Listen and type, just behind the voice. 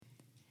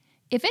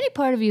If any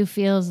part of you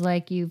feels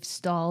like you've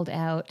stalled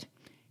out,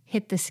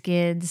 hit the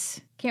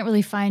skids, can't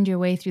really find your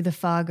way through the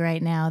fog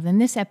right now, then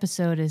this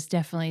episode is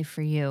definitely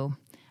for you.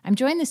 I'm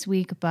joined this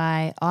week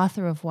by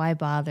author of Why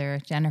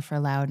Bother, Jennifer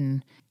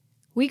Louden.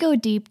 We go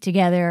deep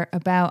together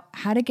about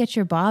how to get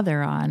your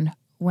bother on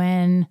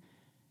when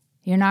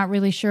you're not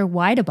really sure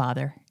why to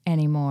bother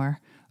anymore,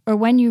 or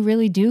when you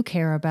really do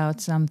care about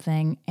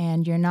something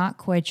and you're not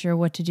quite sure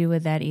what to do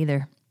with that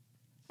either.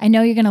 I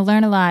know you're going to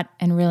learn a lot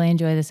and really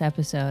enjoy this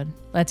episode.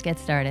 Let's get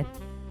started.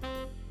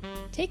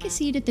 Take a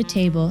seat at the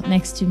table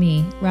next to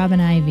me,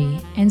 Robin Ivy,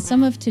 and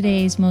some of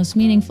today's most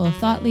meaningful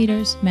thought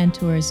leaders,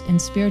 mentors,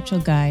 and spiritual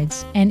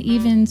guides, and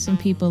even some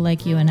people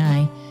like you and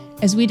I,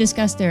 as we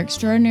discuss their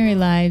extraordinary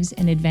lives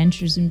and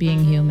adventures in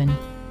being human.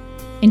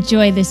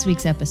 Enjoy this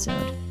week's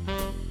episode.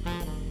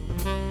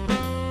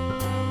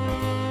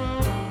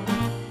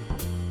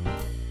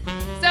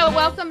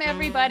 Welcome,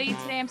 everybody.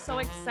 Today, I'm so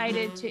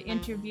excited to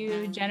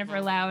interview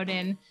Jennifer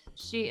Louden.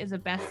 She is a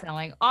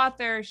best-selling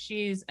author.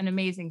 She's an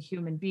amazing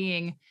human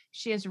being.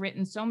 She has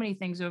written so many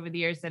things over the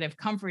years that have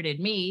comforted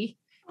me,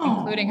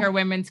 including her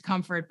women's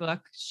comfort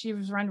book.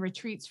 She's run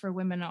retreats for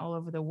women all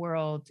over the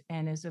world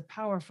and is a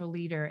powerful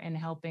leader in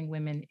helping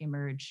women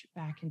emerge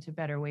back into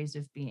better ways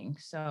of being.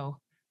 So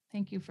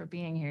thank you for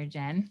being here,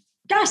 Jen.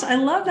 Gosh, I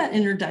love that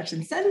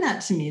introduction. Send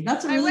that to me.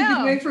 That's a really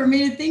good way for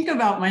me to think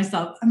about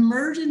myself.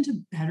 Emerge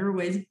into better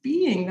ways of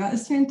being. That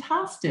is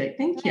fantastic.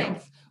 Thank you.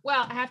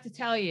 Well, I have to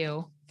tell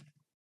you,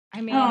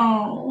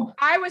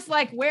 I was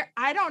like,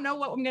 I don't know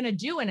what I'm going to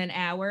do in an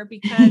hour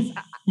because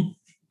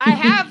I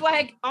have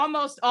like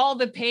almost all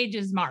the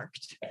pages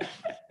marked.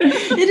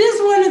 It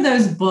is one of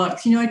those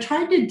books, I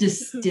tried to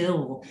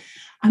distill.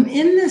 I'm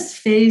in this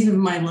phase of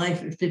my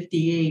life at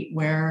 58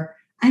 where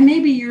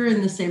maybe you're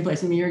in the same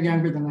place. You're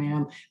younger than I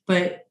am,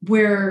 but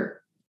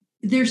where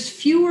there's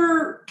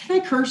fewer, can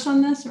I curse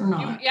on this or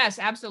not? Yes,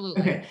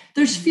 absolutely. Okay.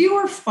 There's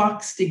fewer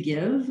fucks to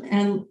give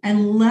and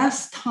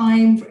less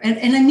time.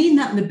 And I mean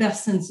that in the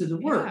best sense of the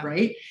word,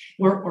 right?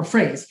 Or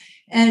phrase.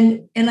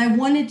 And I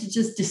wanted to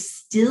just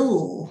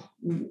distill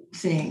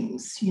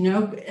things,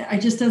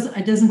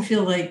 it doesn't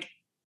feel like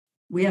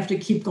we have to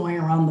keep going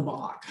around the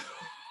block.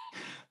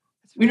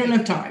 We don't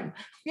have time.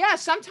 Yeah,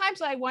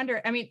 sometimes I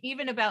wonder,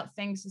 even about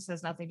things, this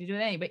has nothing to do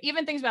with anything, but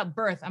even things about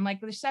birth, I'm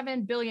like, there's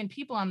 7 billion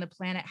people on the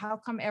planet. How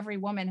come every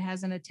woman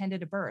hasn't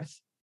attended a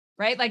birth?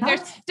 Right? Like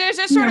there's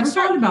a certain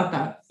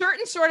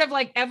sort of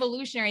like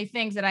evolutionary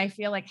things that I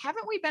feel like,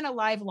 haven't we been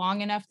alive long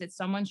enough that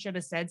someone should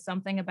have said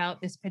something about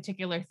this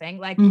particular thing?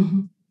 Like,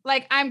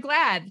 I'm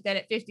glad that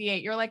at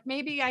 58, you're like,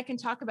 maybe I can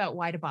talk about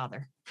why to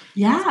bother.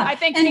 Yeah. I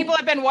think people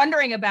have been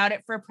wondering about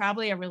it for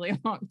probably a really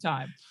long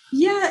time.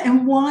 Yeah.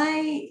 And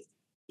why,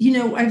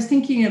 I was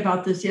thinking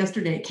about this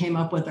yesterday. It came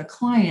up with a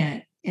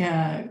client,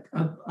 a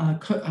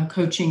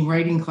coaching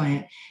writing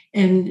client,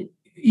 and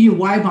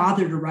why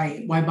bother to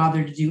write? Why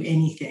bother to do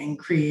anything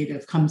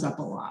creative comes up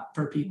a lot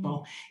for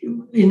people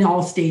in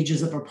all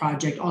stages of a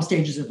project, all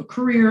stages of a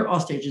career, all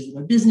stages of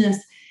a business.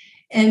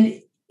 And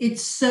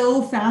it's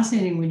so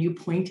fascinating when you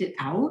point it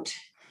out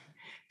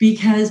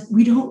because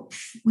we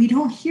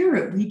don't hear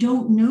it. We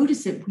don't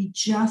notice it. We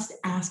just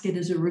ask it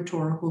as a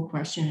rhetorical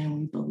question and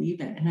we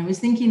believe it. And I was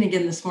thinking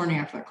again this morning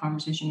after that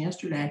conversation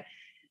yesterday,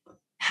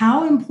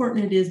 how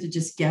important it is to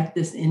just get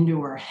this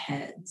into our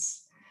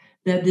heads,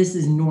 that this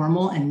is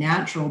normal and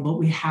natural, but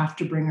we have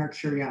to bring our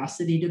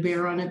curiosity to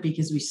bear on it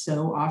because we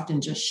so often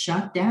just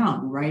shut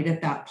down right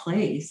at that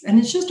place. And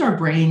it's just our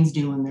brains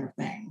doing their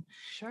thing,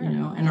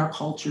 and our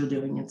culture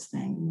doing its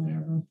thing,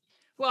 whatever.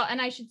 Well,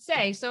 and I should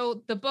say,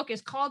 so the book is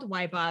called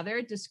Why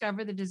Bother?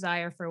 Discover the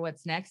Desire for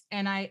What's Next.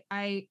 And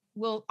I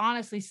will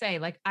honestly say,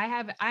 like,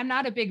 I'm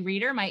not a big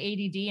reader. My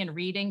ADD and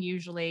reading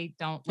usually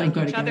don't like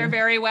each other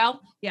very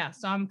well. Yeah.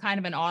 So I'm kind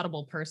of an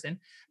audible person.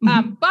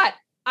 But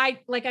I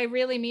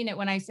really mean it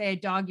when I say I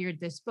dog-eared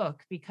this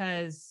book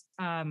because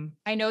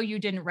I know you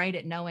didn't write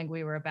it knowing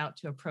we were about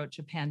to approach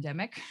a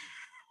pandemic.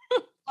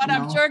 But no.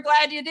 I'm sure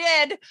glad you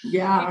did.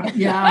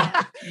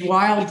 Yeah.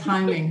 Wild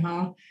timing,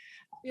 huh?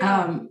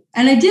 Yeah.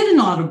 And I did an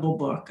Audible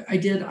book. I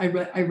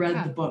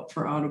read the book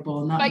for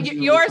Audible. And that was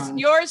really fun.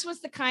 Yours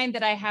was the kind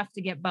that I have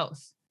to get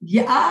both.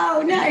 Yeah.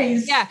 Oh,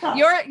 nice. Yeah.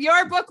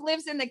 Your book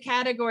lives in the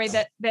category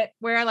that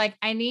where like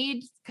I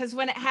need, because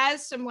when it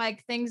has some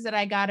like things that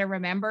I got to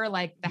remember,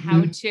 like the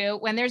how to,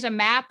 when there's a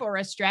map or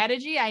a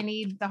strategy, I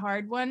need the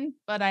hard one,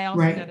 but I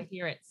also got to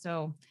hear it.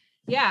 So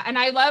yeah. And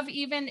I love,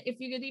 even if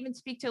you could even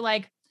speak to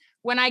like,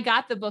 when I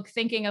got the book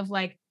thinking of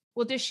like,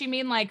 well, does she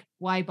mean like,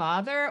 why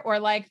bother? Or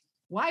like,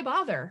 why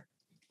bother?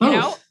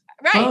 Both.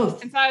 Right.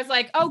 Both. And so I was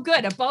like, oh,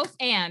 good. A both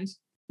and.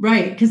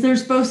 Right. Because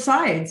there's both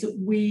sides.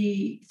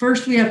 We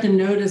have to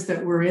notice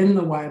that we're in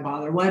the why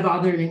bother. Why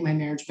bother to make my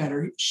marriage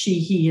better?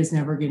 He is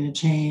never going to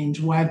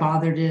change. Why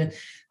bother to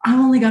I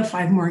only got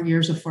 5 more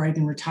years before I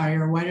can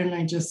retire. Why don't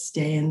I just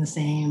stay in the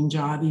same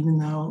job, even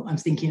though I'm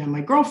thinking of my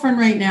girlfriend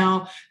right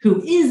now,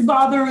 who is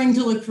bothering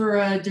to look for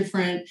a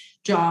different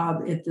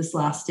job at this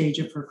last stage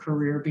of her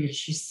career because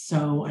she's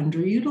so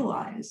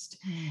underutilized.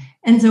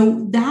 And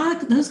so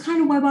those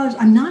kind of why bothers,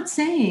 I'm not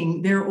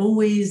saying they're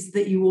always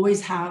that you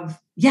always have,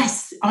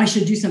 yes, I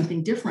should do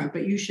something different,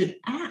 but you should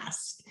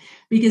ask,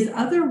 because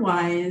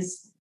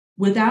otherwise,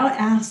 without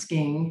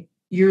asking,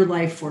 your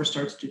life force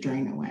starts to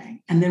drain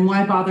away. And then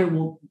why bother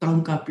will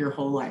gunk up your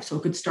whole life. So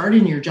it could start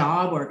in your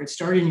job, or it could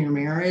start in your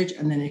marriage,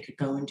 and then it could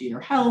go into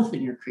your health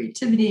and your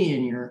creativity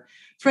and your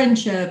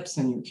friendships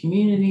and your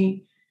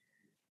community,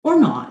 or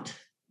not.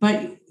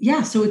 But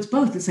yeah, so it's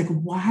both. It's like,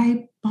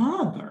 why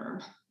bother?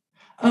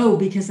 Oh,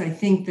 because I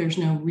think there's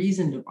no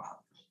reason to bother.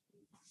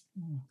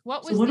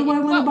 What do I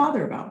want to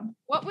bother about?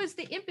 What was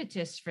the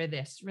impetus for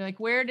this? Like,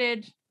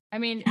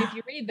 if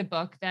you read the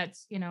book,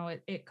 that's,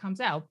 it comes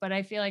out, but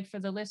I feel like for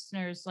the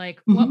listeners, like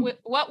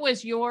what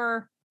was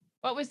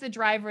the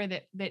driver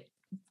that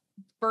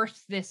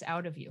birthed this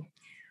out of you?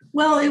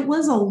 Well, it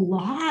was a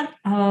lot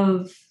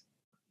of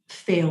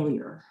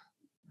failure.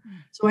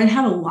 So I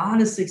had a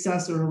lot of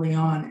success early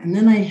on. And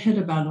then I hit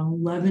about an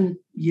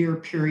 11-year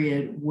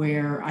period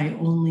where I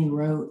only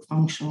wrote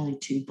functionally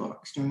 2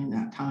 books during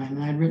that time.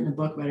 And I'd written a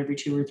book about every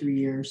 2 or 3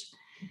 years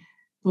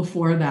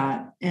before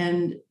that.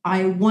 And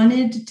I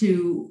wanted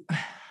to,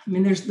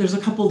 there's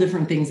a couple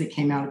different things that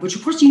came out of which,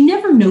 of course, you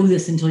never know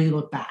this until you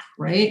look back,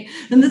 right?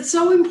 And that's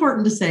so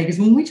important to say, because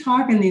when we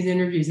talk in these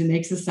interviews, it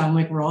makes us sound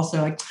like we're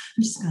also like,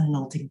 I'm just got it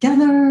all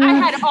together. I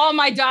had all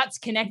my dots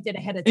connected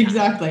ahead of time.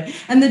 Exactly.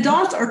 And the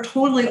dots are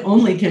totally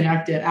only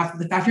connected after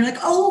the fact. You're like,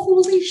 oh,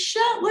 holy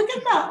shit, look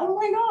at that. Oh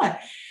my God.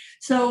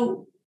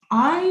 So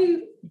I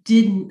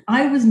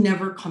was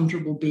never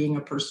comfortable being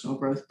a personal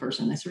growth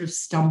person. I sort of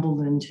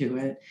stumbled into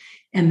it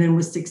and then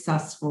was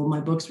successful. My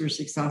books were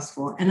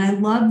successful. And I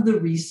loved the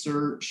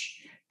research,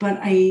 but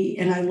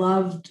I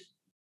loved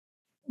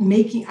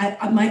making,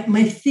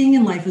 my thing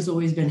in life has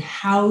always been,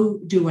 how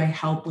do I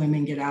help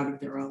women get out of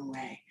their own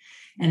way?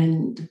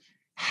 And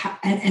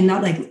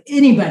not like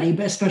anybody,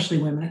 but especially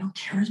women. I don't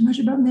care as much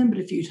about men, but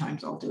a few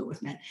times I'll do it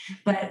with men.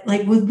 But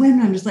like with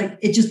women, I'm just like,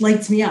 it just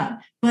lights me up.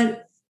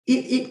 But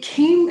it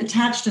came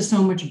attached to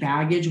so much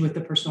baggage with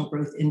the personal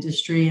growth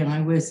industry. And I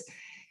was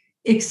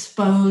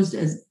exposed,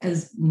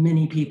 as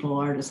many people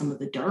are, to some of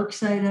the dark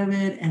side of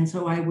it. And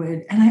so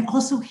I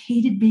also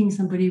hated being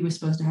somebody who was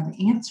supposed to have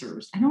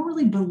answers. I don't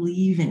really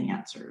believe in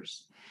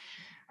answers.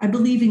 I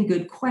believe in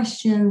good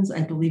questions.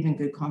 I believe in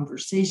good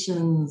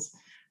conversations.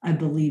 I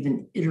believe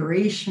in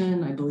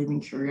iteration. I believe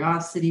in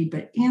curiosity,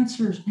 but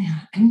answers,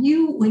 man. And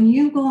when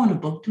you go on a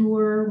book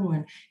tour,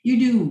 when you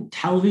do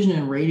television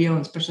and radio,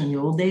 and especially in the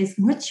old days,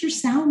 what's your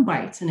sound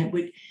bites? And it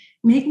would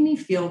make me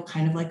feel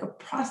kind of like a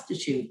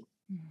prostitute.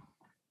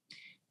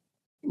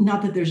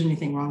 Not that there's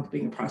anything wrong with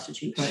being a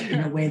prostitute, but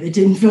in a way that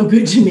didn't feel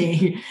good to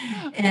me.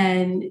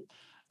 And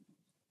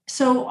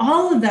so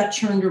all of that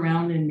churned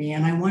around in me,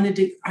 and I wanted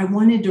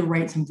to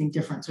write something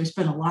different. So I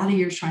spent a lot of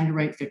years trying to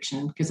write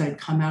fiction, because I'd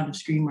come out of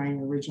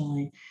screenwriting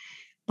originally,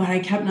 but I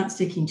kept not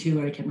sticking to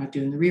it. I kept not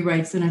doing the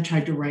rewrites. Then I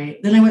tried to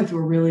write. Then I went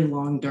through a really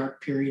long,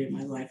 dark period in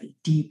my life, a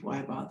deep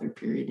why bother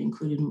period. It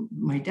included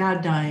my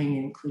dad dying.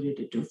 It included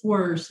a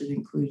divorce. It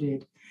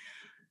included,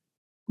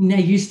 I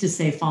used to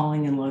say,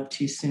 falling in love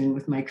too soon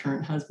with my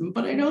current husband,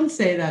 but I don't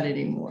say that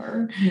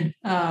anymore.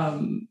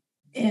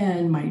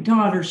 And my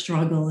daughter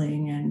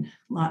struggling, and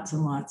lots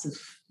of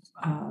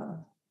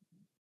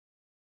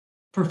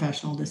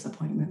professional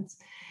disappointments.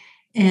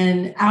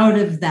 And out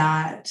of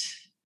that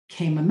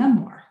came a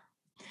memoir.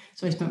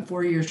 So I spent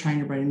 4 years trying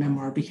to write a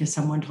memoir because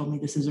someone told me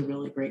this is a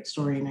really great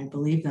story, and I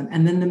believed them.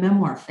 And then the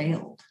memoir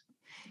failed.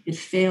 It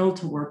failed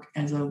to work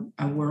as a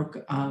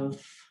work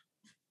of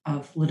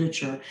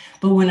literature.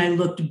 But when I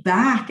looked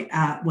back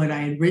at what I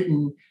had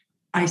written,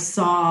 I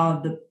saw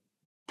the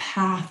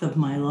path of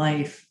my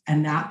life,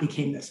 and that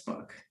became this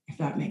book, if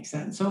that makes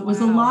sense. So it was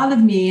a lot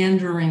of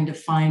meandering to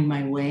find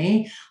my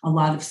way, a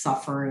lot of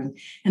suffering.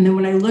 And then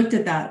when I looked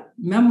at that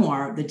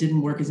memoir that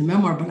didn't work as a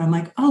memoir, but I'm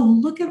like, oh,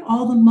 look at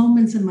all the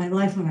moments in my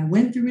life when I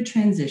went through a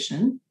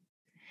transition.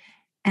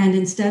 And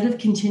instead of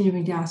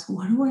continuing to ask,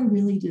 what do I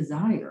really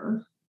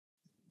desire?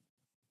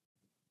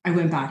 I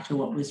went back to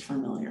what was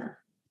familiar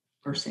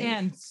or safe.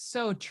 And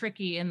so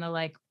tricky in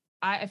the,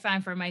 I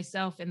find for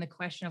myself in the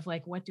question of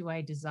what do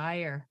I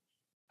desire?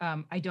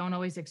 I don't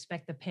always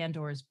expect the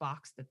Pandora's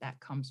box that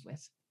comes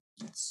with.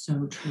 That's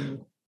so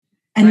true.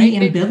 And right?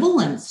 The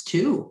ambivalence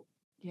too.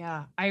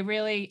 Yeah. I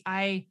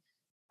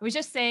was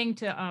just saying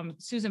to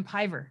Susan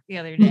Piver the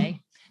other day,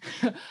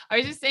 I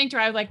was just saying to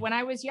her, I was like, when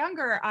I was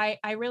younger,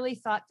 I really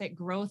thought that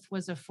growth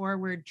was a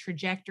forward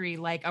trajectory,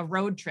 like a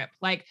road trip.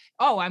 Like,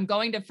 oh, I'm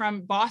going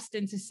from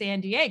Boston to San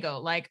Diego.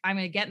 Like, I'm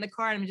going to get in the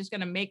car and I'm just going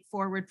to make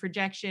forward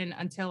projection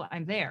until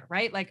I'm there,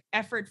 right? Like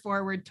effort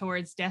forward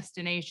towards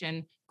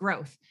destination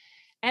growth.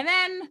 And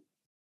then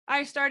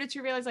I started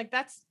to realize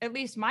that's, at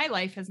least my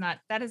life has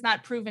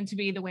not proven to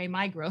be the way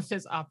my growth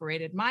has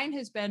operated. Mine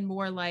has been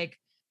more like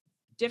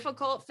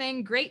difficult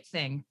thing, great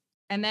thing.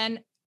 And then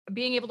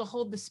being able to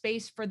hold the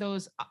space for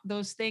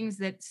those things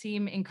that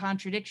seem in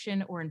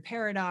contradiction or in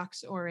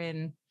paradox or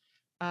in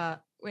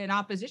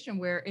opposition,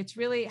 where it's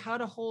really how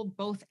to hold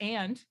both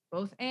and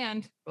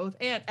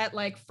at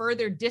like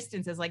further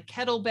distances, like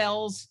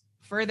kettlebells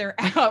further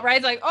out,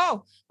 right? Like,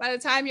 oh, by the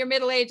time you're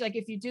middle age, like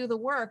if you do the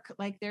work,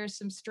 like there's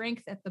some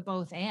strength at the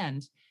both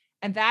and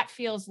that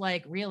feels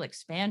like real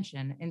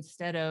expansion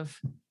instead of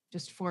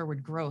just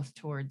forward growth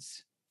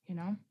towards,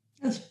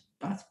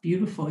 That's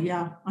beautiful.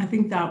 Yeah. I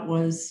think that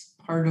was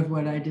part of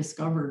what I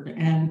discovered.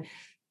 And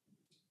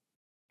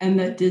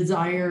that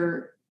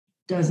desire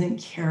doesn't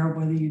care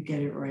whether you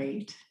get it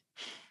right.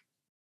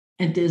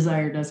 And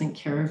desire doesn't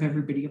care if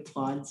everybody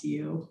applauds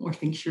you or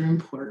thinks you're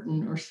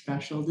important or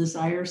special.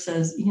 Desire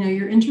says,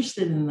 you're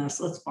interested in this.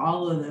 Let's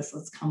follow this.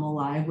 Let's come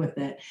alive with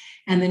it.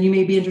 And then you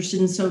may be interested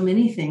in so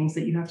many things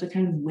that you have to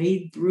kind of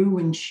wade through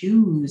and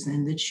choose.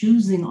 And the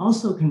choosing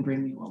also can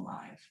bring you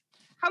alive.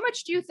 How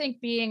much do you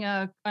think being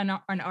an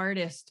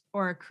artist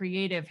or a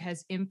creative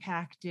has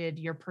impacted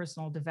your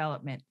personal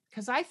development?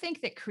 Because I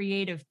think that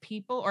creative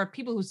people or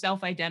people who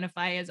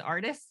self-identify as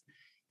artists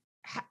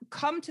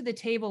come to the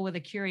table with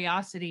a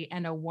curiosity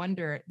and a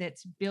wonder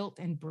that's built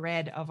and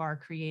bred of our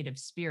creative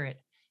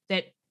spirit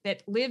that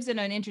lives in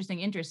an interesting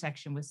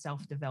intersection with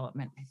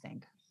self-development, I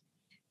think.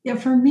 Yeah,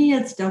 for me,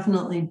 it's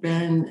definitely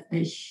been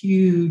a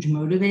huge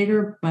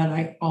motivator, but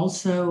I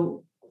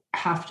also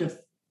have to,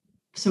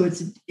 so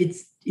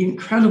it's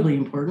incredibly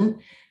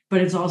important, but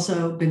it's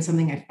also been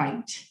something I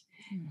fight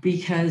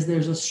because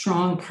there's a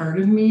strong part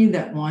of me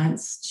that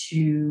wants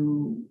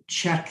to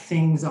check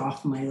things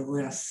off my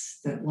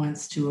list, that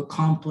wants to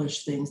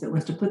accomplish things, that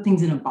wants to put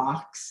things in a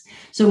box.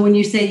 So when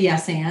you say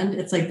yes, and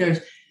it's like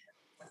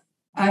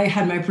I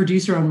had my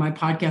producer on my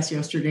podcast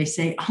yesterday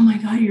say, oh my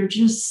God, you're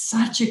just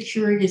such a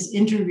curious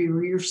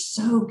interviewer. You're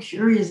so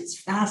curious. It's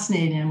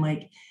fascinating. I'm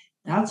like,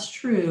 that's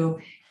true.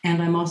 And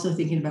I'm also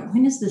thinking about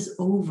when is this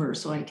over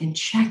so I can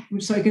check,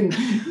 so I can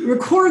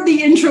record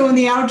the intro and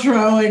the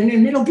outro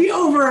and it'll be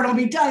over and I'll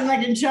be done and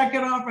I can check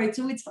it off, right?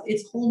 So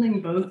it's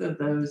holding both of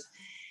those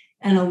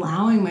and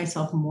allowing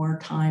myself more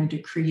time to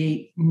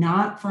create,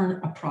 not for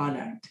a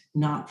product,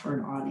 not for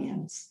an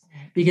audience,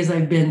 because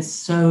I've been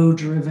so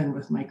driven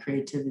with my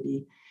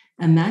creativity.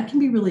 And that can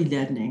be really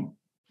deadening.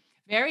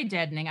 Very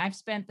deadening. I've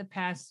spent the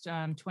past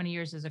 20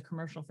 years as a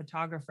commercial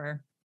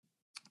photographer.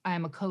 I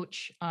am a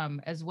coach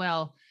as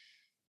well.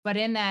 But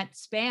in that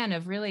span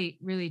of really,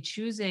 really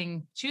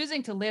choosing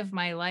to live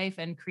my life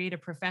and create a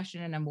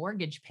profession and a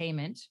mortgage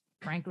payment,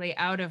 frankly,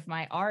 out of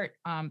my art,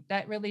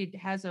 that really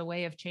has a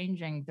way of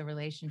changing the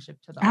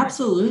relationship to the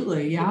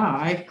Absolutely. Art. Yeah.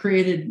 I've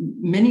created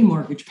many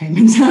mortgage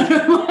payments out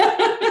of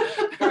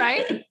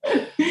right.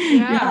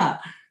 Yeah.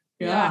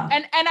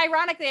 And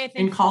ironically, I think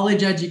in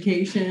college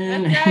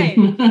education. That's right.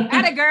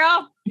 Atta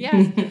girl.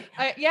 Yes.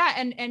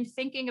 And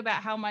thinking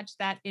about how much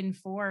that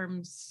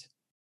informs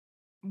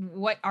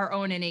what our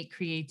own innate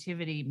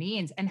creativity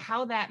means and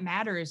how that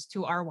matters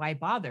to our why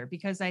bother.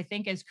 Because I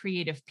think as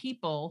creative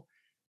people,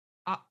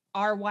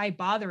 our why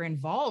bother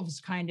involves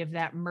kind of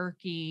that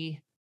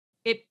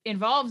it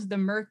involves the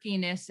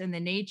murkiness and the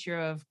nature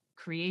of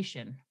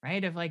creation,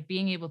 right? Of like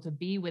being able to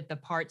be with the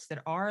parts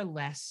that are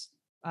less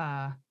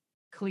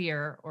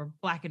clear or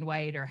black and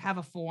white or have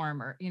a form,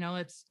 or,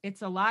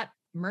 it's a lot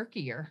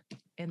murkier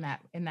in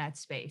that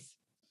space.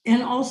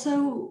 And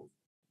also,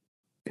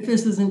 if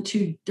this isn't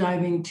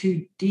diving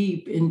too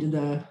deep into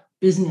the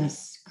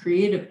business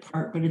creative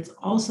part, but it's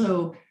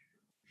also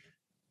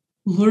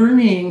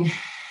learning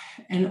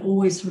and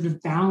always sort of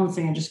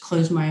balancing. I just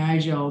closed my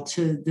eyes, y'all,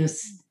 to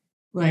this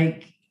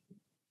like,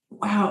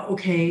 wow,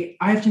 okay,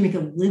 I have to make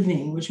a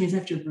living, which means I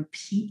have to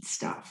repeat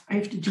stuff. I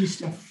have to do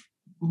stuff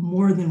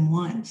more than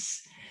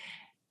once.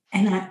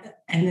 And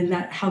then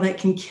that how that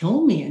can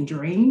kill me and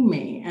drain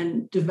me,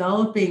 and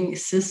developing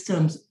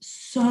systems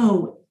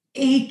so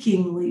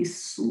achingly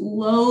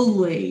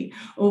slowly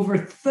over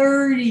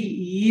 30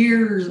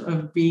 years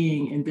of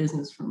being in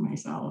business for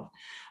myself,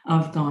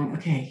 of going,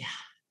 okay, yeah,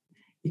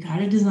 you got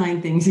to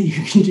design things that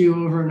you can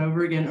do over and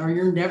over again, or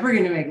you're never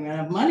going to make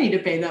enough money to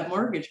pay that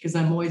mortgage, because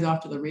I'm always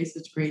off to the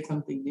races to create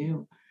something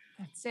new.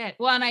 That's it.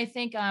 Well, and I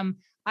think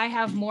I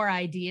have more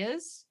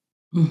ideas.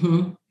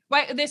 Mm-hmm.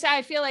 But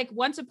I feel like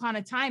once upon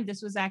a time,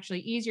 this was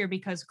actually easier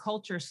because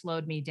culture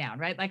slowed me down,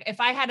 right? Like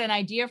if I had an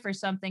idea for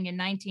something in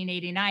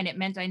 1989, it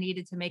meant I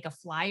needed to make a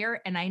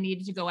flyer and I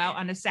needed to go out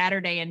on a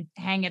Saturday and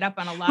hang it up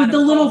on a lot with the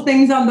little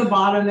things on the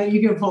bottom that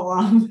you can pull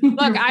off. Look,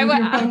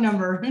 your phone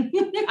number.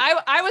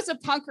 I was a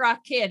punk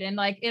rock kid, and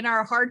like in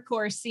our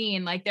hardcore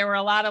scene, like there were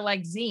a lot of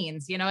like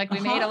zines, like we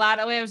made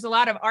there was a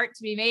lot of art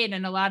to be made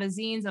and a lot of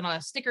zines and a lot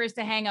of stickers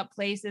to hang up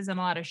places and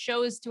a lot of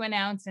shows to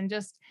announce, and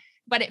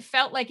but it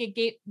felt like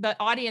the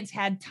audience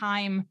had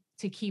time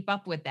to keep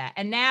up with that.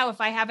 And now if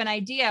I have an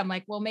idea, I'm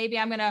like, well, maybe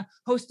I'm going to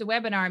host a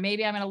webinar.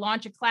 Maybe I'm going to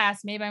launch a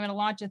class. Maybe I'm going to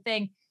launch a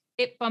thing.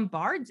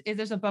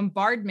 There's a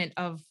bombardment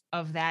of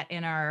that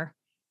in our,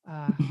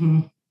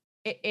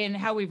 in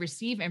how we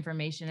receive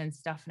information and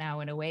stuff now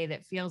in a way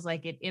that feels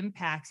like it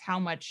impacts how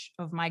much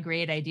of my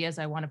great ideas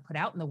I want to put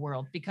out in the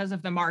world because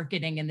of the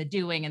marketing and the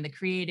doing and the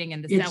creating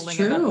and the It's selling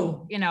true. of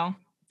the, you know.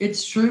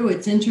 It's true.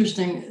 It's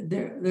interesting.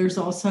 There's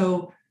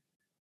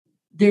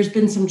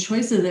been some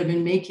choices I've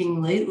been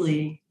making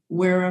lately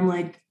where I'm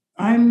like,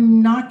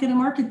 I'm not going to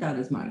market that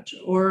as much,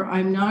 or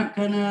I'm not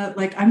going to,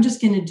 like, I'm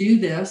just going to do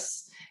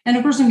this. And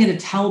of course I'm going to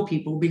tell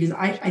people, because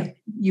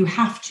you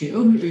have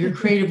to. Your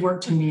creative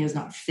work to me is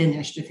not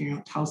finished if you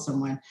don't tell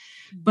someone.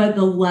 But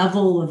the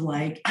level of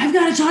like, I've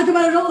got to talk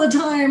about it all the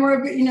time,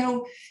 or,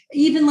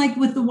 even like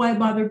with the Why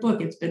Bother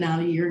book, it's been out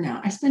a year now.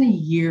 I spent a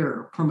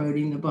year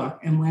promoting the book.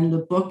 And when the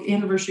book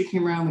anniversary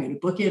came around, we had a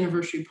book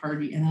anniversary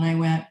party. And then I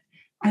went,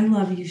 I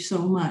love you so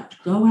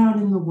much. Go out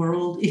in the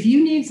world. If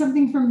you need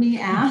something from me,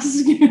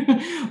 ask.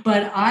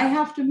 But I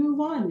have to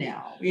move on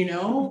now,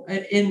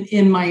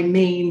 in my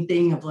main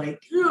thing of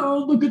like,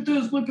 look at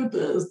this, look at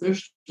this.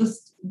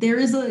 There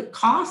is a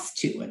cost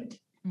to it.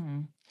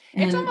 Mm.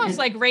 It's almost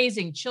like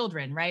raising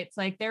children, right? It's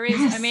like there is,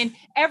 yes. I mean,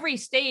 every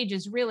stage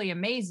is really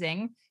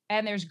amazing,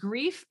 and there's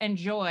grief and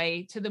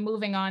joy to the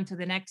moving on to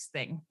the next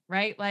thing,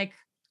 right? Like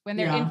when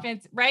they're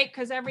infants, right?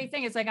 Because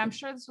everything is like, I'm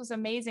sure this was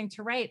amazing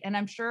to write. And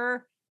I'm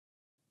sure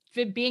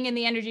being in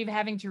the energy of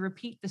having to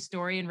repeat the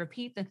story and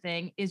repeat the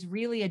thing is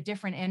really a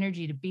different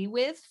energy to be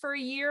with for a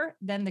year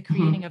than the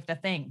creating of the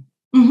thing.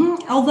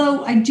 Mm-hmm.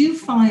 Although I do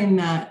find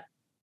that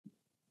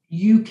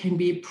you can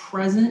be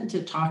present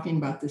to talking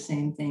about the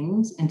same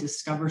things and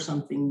discover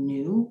something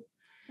new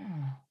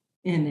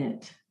in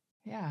it.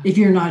 Yeah. If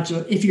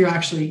you're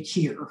actually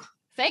here.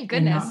 Thank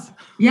goodness.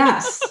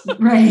 Yes,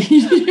 right.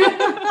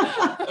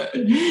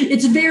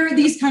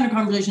 These kind of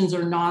conversations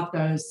are not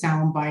those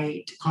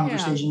soundbite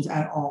conversations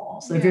at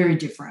all. So they're very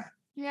different.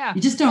 Yeah.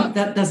 You just don't,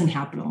 that doesn't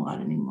happen a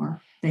lot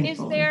anymore.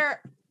 Thankfully.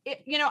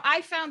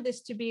 I found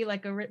this to be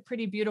like a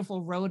pretty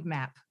beautiful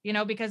roadmap,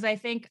 because I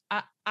think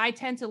I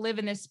tend to live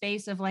in this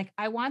space of like,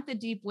 I want the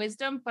deep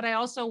wisdom, but I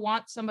also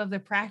want some of the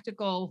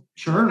practical,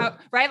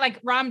 right? Like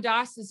Ram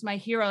Dass is my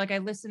hero. Like I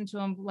listen to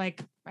him,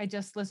 like I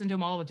just listen to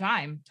him all the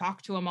time,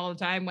 talk to him all the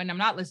time when I'm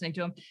not listening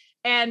to him.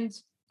 And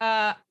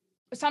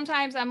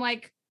sometimes I'm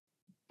like,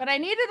 but I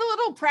needed a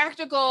little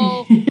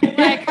practical,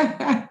 like,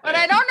 but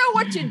I don't know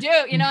what to do.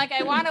 Like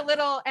I want a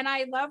little, and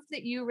I love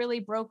that you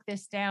really broke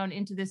this down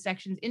into the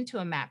sections, into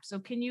a map. So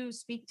can you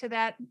speak to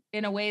that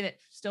in a way that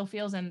still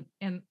feels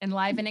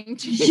enlivening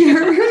to you?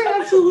 Sure,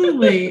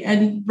 absolutely.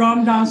 And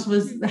Ram Dass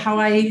was how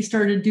I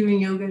started doing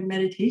yoga and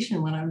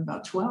meditation when I was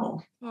about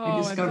 12. I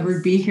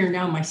discovered Be Here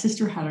Now. My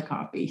sister had a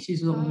copy.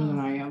 She's older than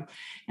I am.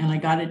 And I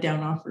got it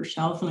down off her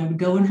shelf, and I would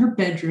go in her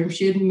bedroom.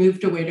 She had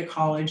moved away to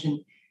college, and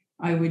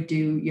I would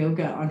do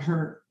yoga on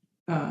her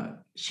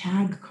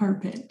shag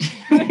carpet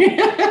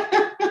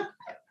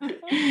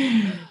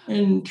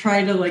and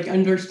try to like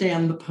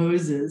understand the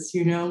poses,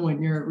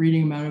 when you're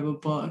reading them out of a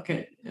book.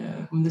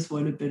 When this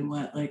would have been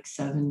like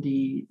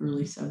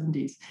early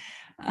 70s.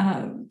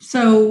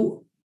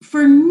 So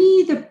for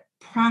me, the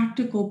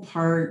practical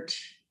part,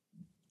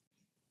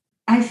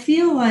 I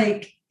feel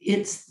like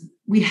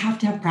we have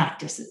to have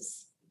practices.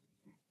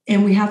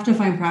 And we have to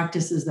find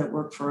practices that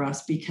work for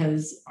us,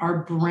 because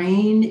our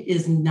brain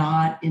is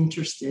not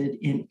interested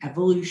in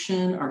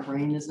evolution. Our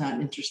brain is not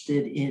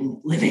interested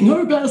in living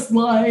our best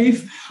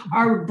life.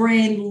 Our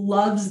brain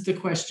loves the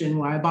question,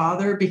 why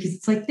bother? Because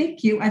it's like,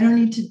 thank you. I don't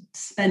need to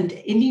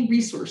spend any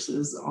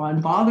resources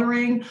on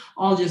bothering.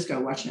 I'll just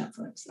go watch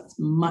Netflix. That's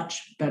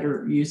much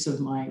better use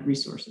of my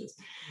resources.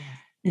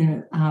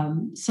 Yeah.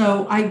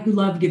 So I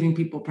love giving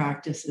people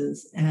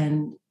practices,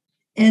 and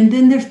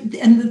then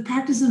the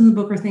practices in the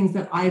book are things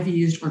that I've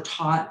used or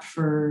taught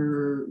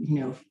for,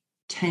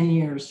 10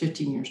 years,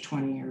 15 years,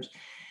 20 years.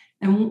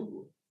 And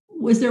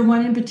was there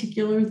one in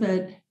particular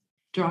that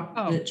dropped?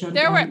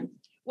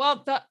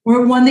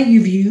 Or one that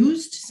you've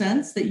used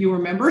since that you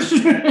remember?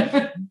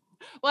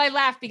 Well, I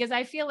laugh because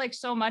I feel like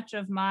so much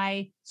of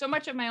my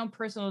own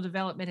personal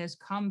development has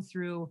come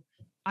through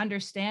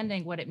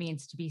understanding what it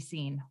means to be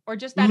seen, or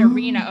just that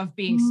arena of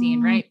being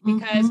seen, right?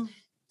 Because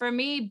for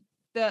me,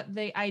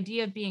 the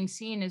idea of being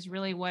seen is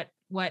really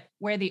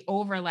where the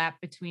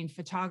overlap between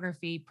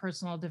photography,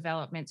 personal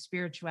development,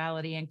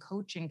 spirituality, and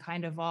coaching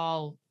kind of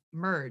all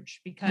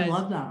merge. Because I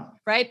love that.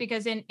 Right.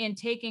 Because in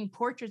taking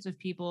portraits of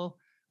people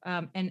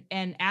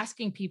and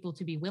asking people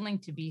to be willing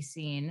to be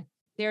seen,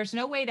 there's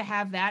no way to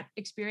have that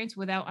experience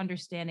without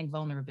understanding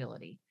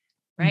vulnerability.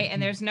 Right.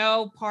 And there's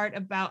no part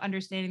about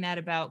understanding that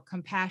about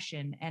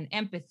compassion and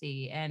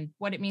empathy and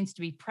what it means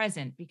to be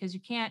present, because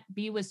you can't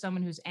be with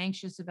someone who's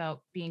anxious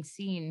about being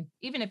seen,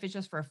 even if it's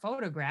just for a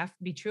photograph.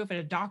 Be true if at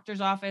a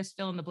doctor's office,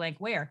 fill in the blank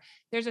where.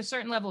 There's a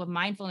certain level of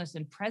mindfulness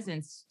and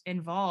presence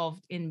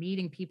involved in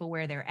meeting people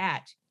where they're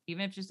at,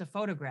 even if it's just a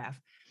photograph.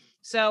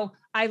 So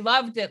I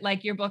loved it.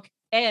 Like your book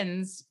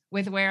ends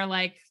with where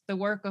like the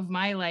work of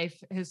my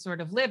life has sort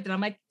of lived. And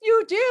I'm like,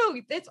 you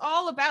do. It's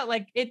all about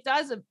like,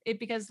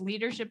 because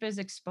leadership is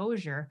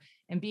exposure,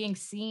 and being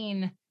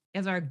seen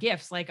as our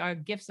gifts, like our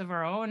gifts of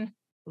our own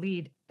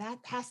lead, that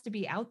has to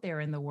be out there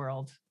in the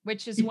world,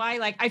 which is why,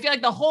 like, I feel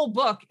like the whole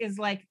book is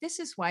like, this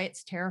is why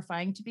it's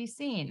terrifying to be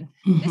seen.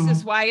 This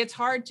is why it's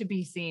hard to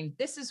be seen.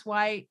 This is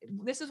why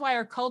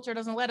our culture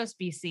doesn't let us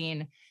be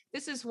seen.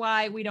 This is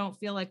why we don't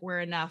feel like we're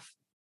enough.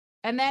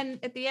 And then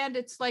at the end,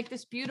 it's like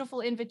this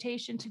beautiful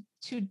invitation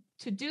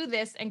to do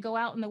this and go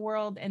out in the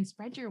world and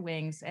spread your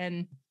wings.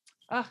 And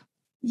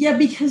yeah,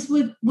 because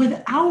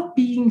without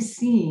being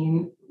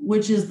seen,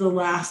 which is the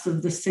last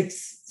of the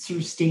 6 sort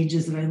of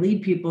stages that I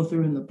lead people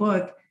through in the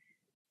book,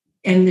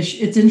 and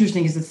it's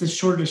interesting because it's the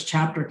shortest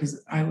chapter,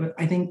 because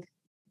I think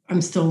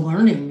I'm still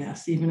learning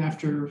this even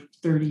after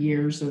 30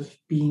 years of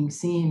being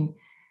seen.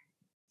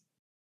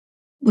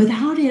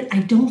 Without it, I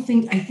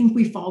think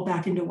we fall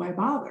back into why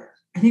bother.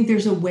 I think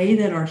there's a way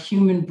that our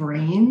human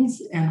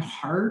brains and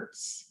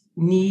hearts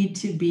need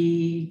to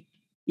be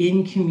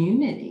in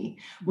community,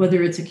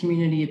 whether it's a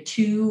community of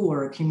 2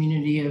 or a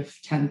community of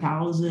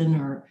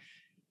 10,000,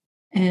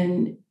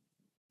 and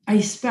I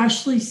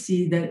especially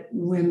see that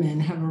women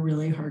have a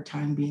really hard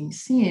time being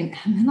seen.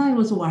 And then I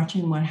was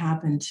watching what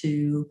happened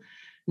to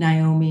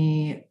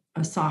Naomi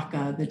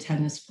Osaka, the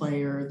tennis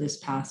player, this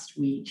past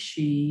week.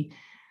 She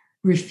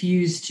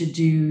refused to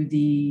do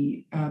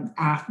the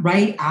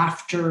right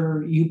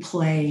after you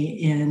play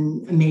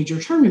in a major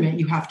tournament,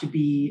 you have to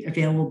be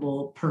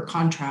available per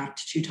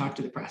contract to talk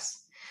to the press.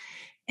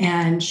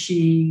 And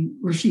she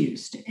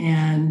refused.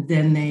 And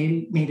then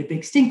they made a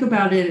big stink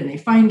about it and they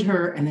fined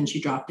her. And then she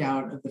dropped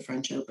out of the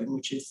French Open,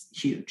 which is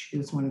huge. It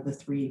was one of the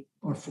 3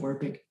 or 4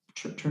 big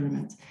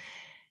tournaments.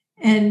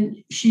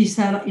 And she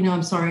said,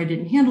 I'm sorry I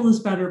didn't handle this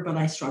better, but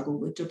I struggle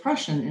with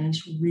depression. And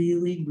it's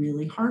really,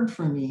 really hard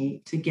for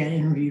me to get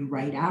interviewed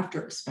right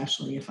after,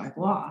 especially if I've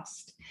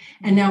lost.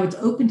 And now it's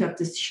opened up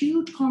this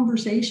huge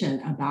conversation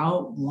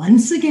about,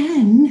 once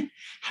again,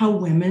 how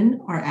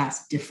women are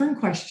asked different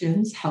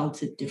questions, held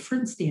to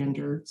different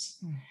standards.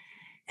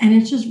 And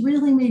it just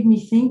really made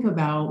me think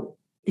about,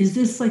 is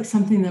this like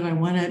something that I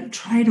want to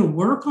try to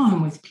work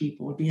on with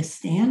people, be a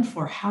stand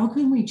for? How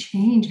can we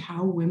change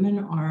how women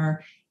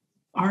are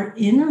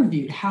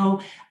interviewed,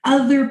 how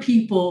other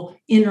people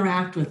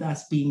interact with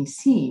us being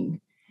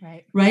seen?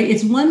 Right.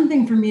 It's one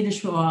thing for me to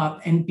show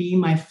up and be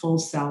my full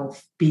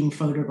self being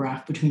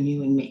photographed between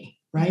you and me,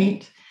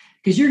 right?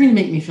 Because you're going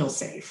to make me feel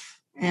safe.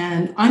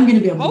 And I'm going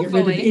to be able to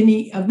get rid of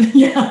any of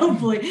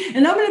hopefully.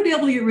 And I'm going to be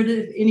able to get rid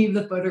of any of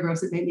the photographs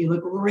that make me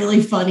look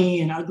really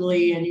funny and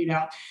ugly. And,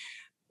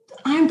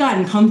 I've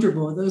gotten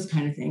comfortable with those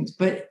kind of things,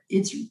 but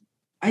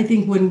I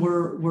think when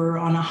we're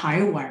on a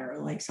high wire,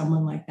 like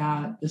someone like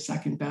that, the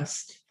second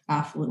best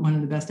athlete, one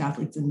of the best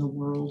athletes in the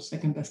world,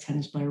 second best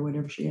tennis player,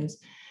 whatever she is.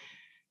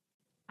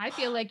 I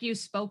feel like you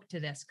spoke to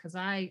this because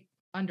I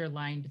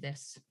underlined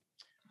this.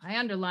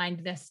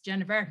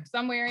 Jennifer,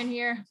 somewhere in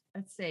here.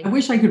 Let's see. I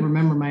wish I could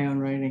remember my own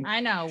writing.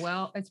 I know.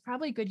 Well, it's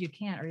probably good you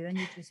can't, or then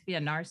you'd just be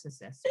a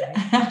narcissist,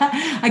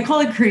 right? I call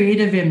it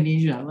creative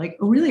amnesia. Like,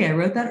 oh, really? I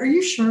wrote that? Are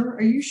you sure?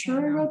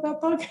 I wrote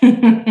that book?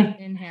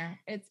 In here.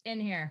 It's in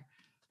here.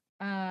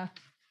 How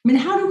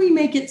do we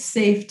make it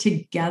safe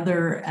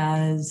together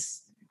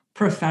as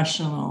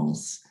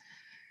professionals?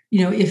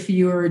 If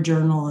you're a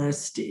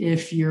journalist,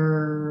 if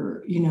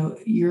you're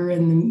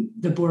in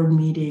the board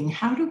meeting,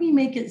 how do we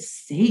make it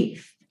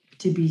safe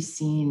to be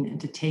seen and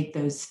to take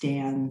those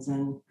stands?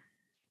 And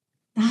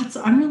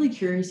I'm really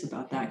curious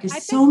about that,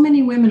 because so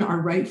many women are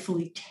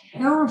rightfully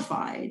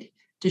terrified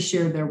to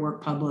share their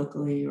work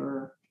publicly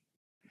or.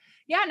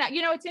 Yeah,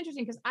 no, it's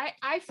interesting because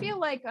I feel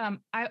like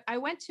I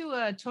went to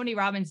a Tony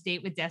Robbins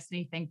Date with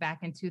Destiny thing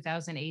back in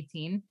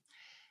 2018,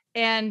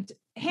 and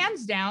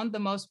hands down the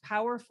most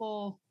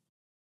powerful.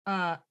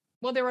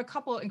 Well, there were a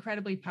couple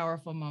incredibly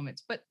powerful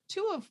moments, but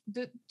two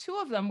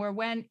of them were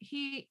when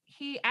he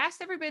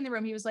asked everybody in the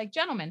room. He was like,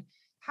 "Gentlemen,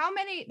 how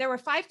many?" There were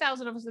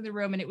 5,000 of us in the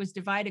room, and it was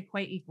divided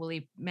quite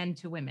equally, men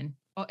to women.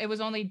 It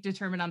was only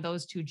determined on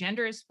those 2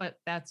 genders, but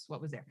that's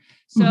what was there.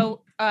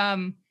 So.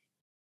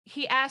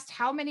 He asked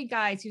how many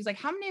guys, he was like,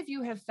 how many of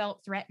you have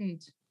felt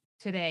threatened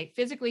today,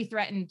 physically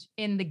threatened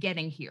in the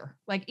getting here?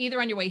 Like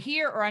either on your way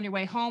here or on your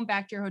way home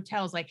back to your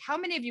hotels. Like how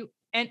many of you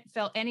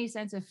felt any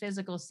sense of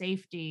physical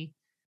safety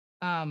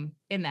in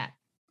that?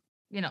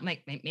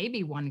 Like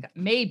maybe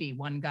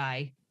one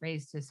guy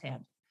raised his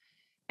hand.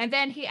 And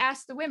then he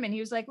asked the women, he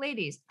was like,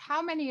 ladies,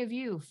 how many of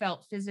you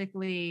felt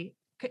physically,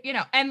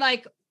 and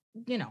like,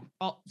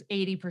 all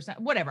 80%,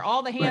 whatever,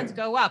 all the hands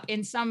go up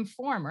in some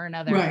form or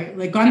another. Right.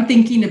 Like I'm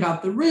thinking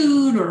about the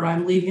route, or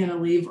I'm going to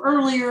leave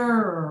earlier,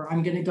 or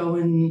I'm going to go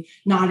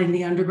not in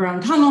the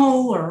underground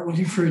tunnel, or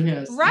whatever it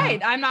is. Right.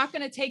 Yeah. I'm not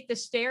going to take the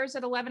stairs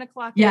at 11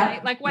 o'clock. Yeah. At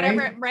night, like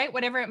whatever, right.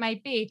 Whatever it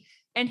might be.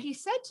 And he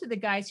said to the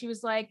guys, he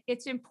was like,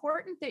 it's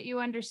important that you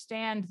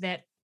understand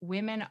that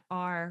women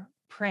are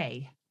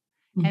prey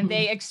and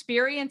they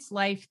experience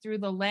life through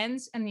the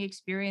lens and the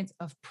experience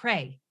of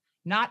prey,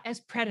 not as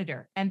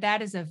predator. And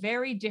that is a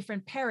very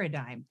different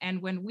paradigm.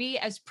 And when we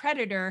as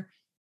predator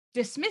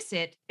dismiss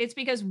it, it's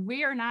because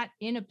we are not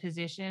in a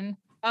position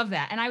of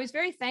that. And I was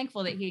very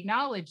thankful that he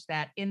acknowledged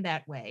that in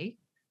that way,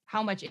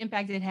 how much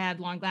impact it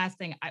had, long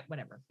lasting,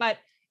 whatever. But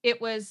it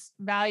was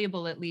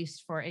valuable, at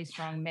least for a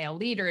strong male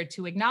leader,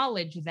 to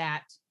acknowledge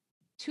that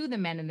to the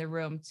men in the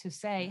room, to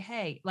say,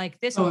 hey, like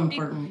this, so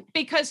important.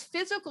 Because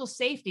physical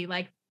safety,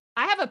 like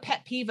I have a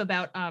pet peeve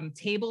about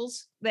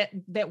tables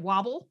that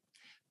wobble.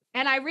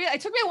 And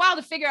it took me a while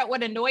to figure out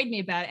what annoyed me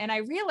about it. And I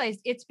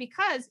realized it's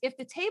because if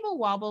the table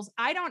wobbles,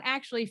 I don't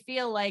actually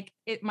feel like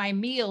my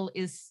meal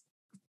is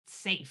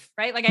safe,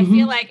 right? Like I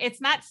feel like it's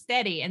not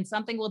steady, and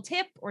something will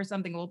tip, or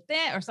something will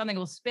thin, or something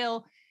will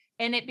spill.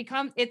 And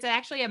it's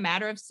actually a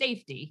matter of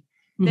safety.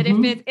 That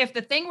if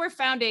the thing were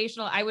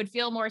foundational, I would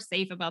feel more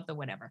safe about the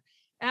whatever.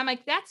 And I'm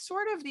like, that's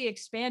sort of the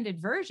expanded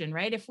version,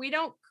 right? If we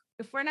don't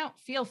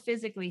feel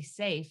physically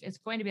safe, it's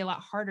going to be a lot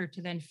harder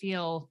to then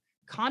feel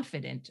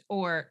confident,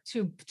 or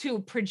to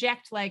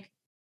project, like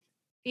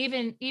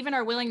even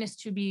our willingness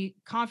to be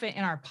confident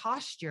in our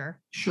posture.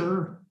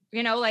 Sure.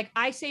 Like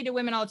I say to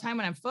women all the time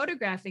when I'm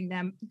photographing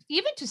them,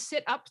 even to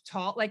sit up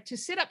tall, like to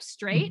sit up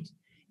straight.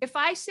 If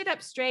I sit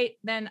up straight,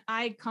 then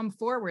I come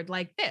forward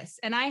like this,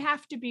 and I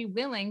have to be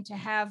willing to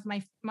have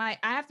my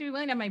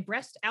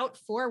breast out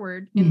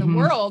forward in the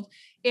world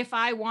if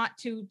I want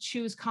to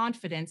choose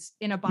confidence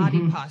in a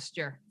body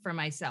posture for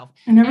myself.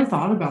 I never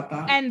thought about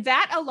that. And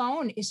that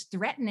alone is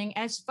threatening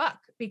as fuck,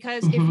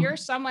 because if you're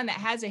someone that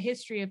has a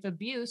history of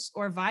abuse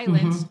or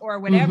violence or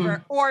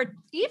whatever, or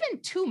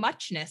even too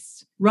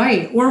muchness.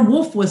 Right. Or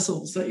wolf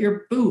whistles at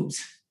your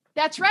boobs.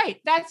 That's right.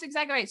 That's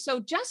exactly right. So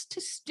just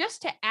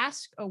to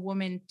ask a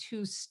woman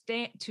to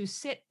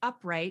sit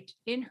upright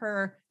in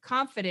her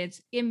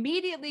confidence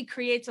immediately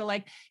creates a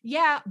like,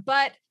 yeah,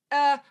 but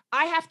I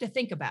have to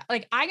think about,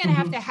 like, I'm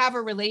going to have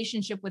a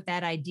relationship with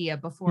that idea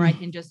before I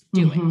can just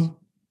do it.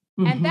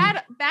 And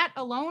that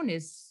alone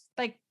is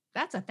like,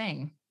 that's a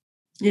thing.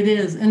 It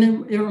is.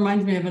 And it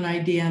reminds me of an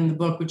idea in the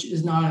book, which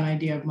is not an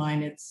idea of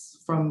mine. It's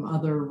from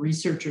other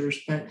researchers,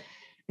 but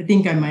I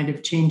think I might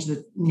have changed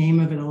the name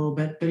of it a little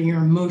bit, but your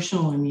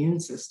emotional immune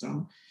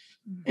system,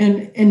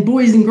 and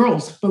boys and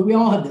girls, but we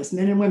all have this,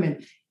 men and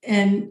women.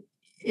 And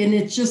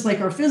it's just like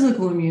our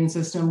physical immune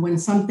system. When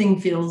something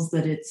feels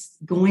that it's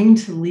going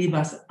to leave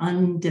us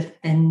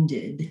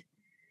undefended,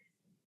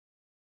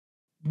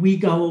 we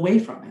go away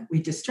from it.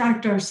 We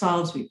distract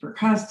ourselves, we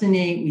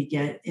procrastinate, we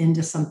get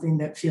into something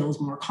that feels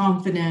more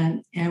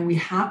confident, and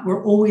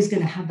we're always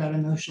going to have that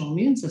emotional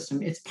immune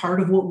system. It's part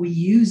of what we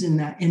use in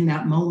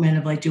that moment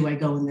of like, do I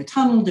go in the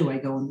tunnel? Do I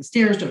go in the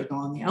stairs? Do I go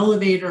on the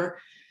elevator?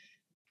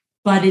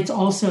 But it's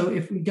also,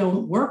 if we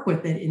don't work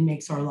with it, it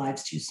makes our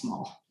lives too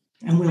small,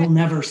 and we'll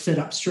never sit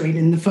up straight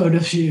in the photo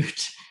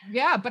shoot.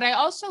 Yeah, but I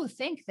also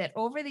think that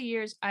over the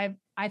years, I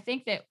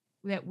think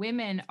that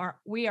women are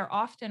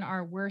often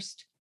our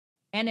worst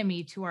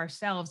enemy to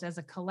ourselves as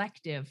a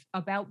collective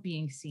about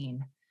being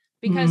seen,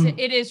 because it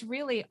is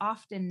really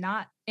often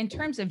not in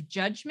terms of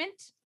judgment,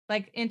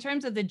 like in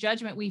terms of the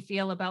judgment we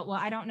feel about, well,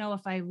 I don't know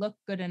if I look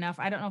good enough.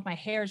 I don't know if my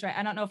hair is right.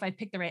 I don't know if I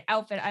picked the right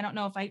outfit. I don't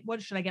know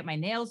what should I get my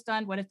nails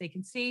done? What if they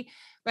can see?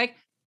 Like,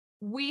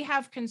 we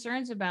have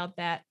concerns about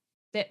that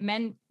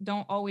men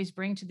don't always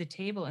bring to the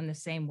table in the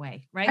same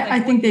way, right? Like, I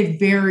think they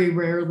very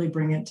rarely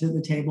bring it to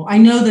the table. I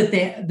know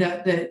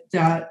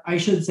that I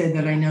should say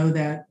that I know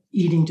that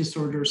eating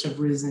disorders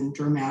have risen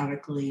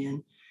dramatically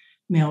in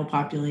male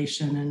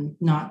population, and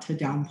not to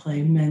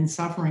downplay men's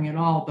suffering at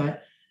all,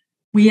 but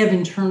we have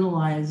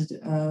internalized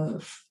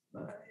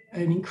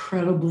an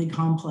incredibly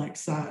complex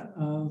set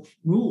of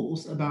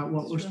rules about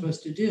what we're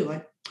supposed to do.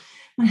 Like,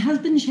 my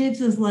husband shaves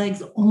his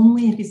legs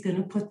only if he's going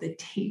to put the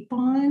tape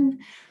on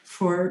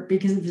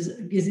because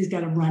he's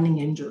got a running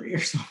injury or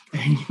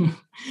something.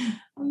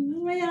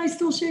 Man, I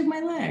still shave my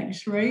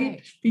legs,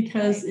 right?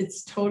 Because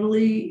it's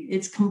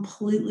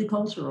completely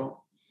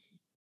cultural.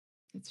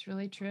 It's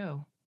really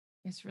true.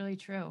 It's really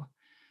true.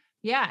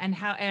 Yeah. And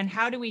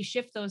how do we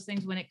shift those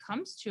things when it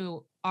comes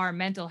to our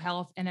mental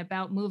health and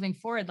about moving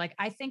forward? Like,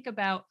 I think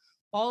about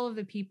all of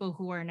the people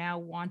who are now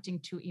wanting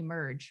to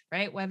emerge,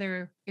 right?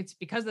 Whether it's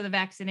because of the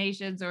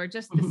vaccinations or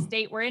just the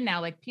state we're in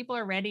now, like, people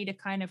are ready to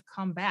kind of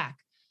come back.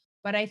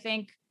 But I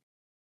think,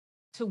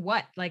 to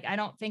what? Like, I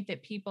don't think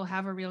that people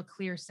have a real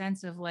clear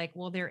sense of like,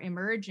 well, they're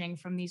emerging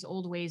from these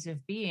old ways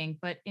of being,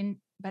 but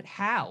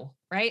how,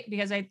 right?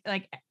 Because I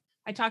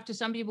talk to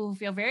some people who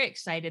feel very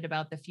excited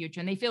about the future,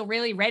 and they feel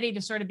really ready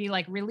to sort of be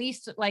like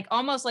released, like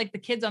almost like the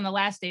kids on the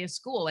last day of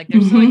school. Like,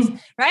 they're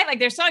right? Like,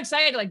 they're so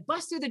excited to like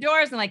bust through the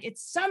doors and like,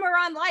 it's summer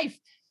on life.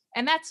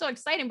 And that's so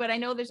exciting. But I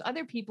know there's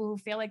other people who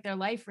feel like their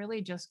life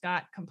really just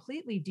got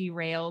completely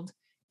derailed,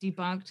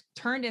 debunked,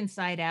 turned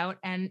inside out.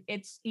 And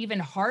it's even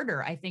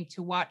harder, I think,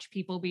 to watch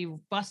people be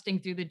busting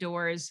through the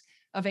doors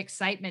of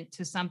excitement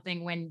to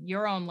something when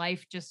your own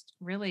life just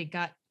really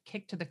got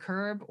kicked to the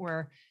curb.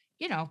 Or,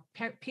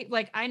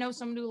 like, I know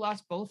someone who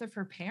lost both of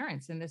her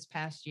parents in this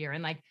past year,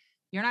 and like,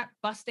 you're not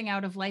busting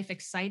out of life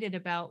excited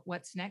about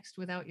what's next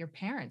without your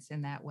parents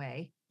in that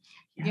way,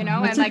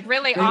 and like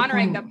really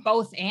honoring the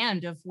both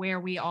and of where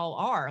we all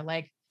are.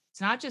 Like,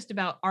 it's not just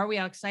about, are we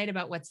all excited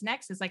about what's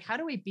next? It's like, how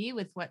do we be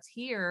with what's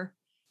here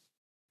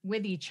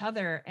with each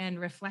other and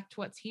reflect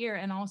what's here?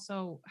 And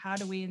also, how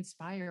do we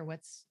inspire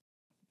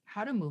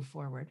how to move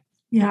forward?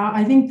 Yeah,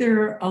 I think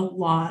there are a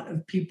lot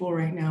of people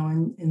right now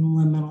in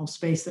liminal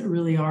space that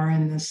really are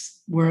in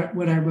this, where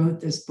what I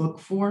wrote this book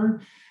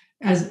for,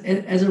 as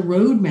a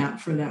roadmap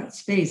for that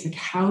space. Like,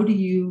 how do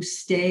you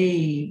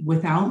stay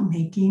without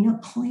making a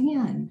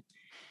plan?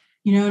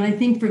 And I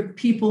think for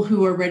people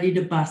who are ready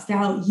to bust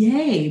out,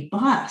 yay,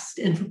 bust.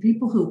 And for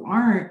people who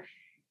aren't,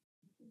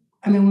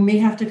 I mean, we may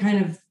have to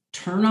kind of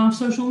turn off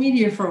social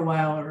media for a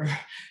while, or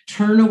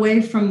turn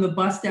away from the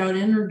bust out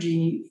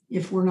energy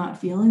if we're not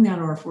feeling that,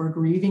 or if we're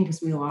grieving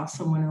because we lost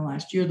someone in the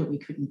last year that we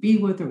couldn't be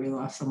with, or we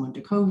lost someone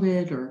to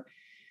COVID, or,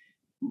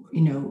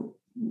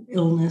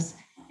 illness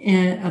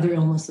and other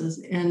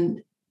illnesses.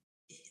 And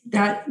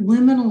that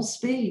liminal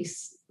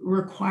space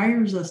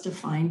requires us to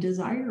find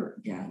desire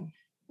again.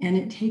 And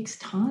it takes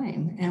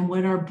time. And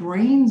what our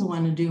brains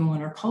want to do and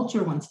what our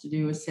culture wants to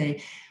do is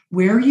say,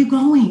 where are you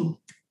going?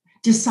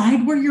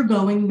 Decide where you're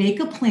going,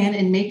 make a plan,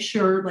 and make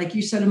sure, like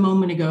you said a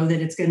moment ago,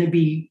 that it's going to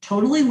be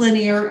totally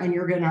linear and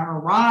you're going to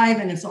arrive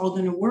and it's all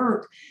going to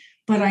work.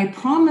 But I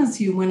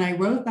promise you, when I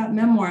wrote that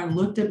memoir and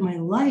looked at my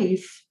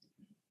life,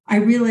 I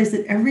realized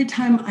that every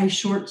time I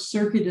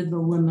short-circuited the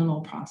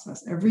liminal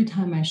process, every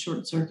time I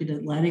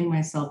short-circuited letting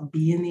myself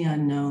be in the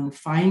unknown,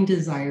 find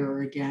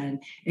desire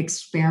again,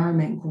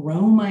 experiment,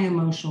 grow my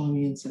emotional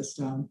immune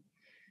system,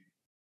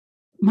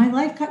 my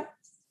life got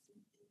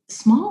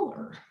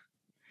smaller.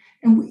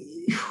 And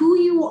who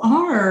you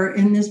are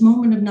in this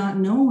moment of not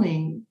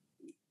knowing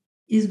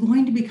is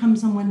going to become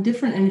someone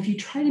different. And if you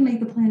try to make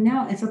the plan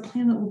now, it's a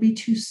plan that will be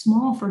too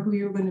small for who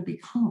you're going to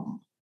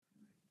become.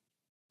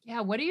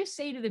 Yeah. What do you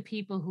say to the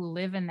people who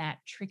live in that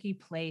tricky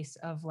place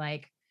of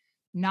like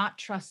not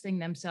trusting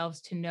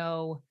themselves to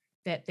know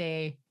that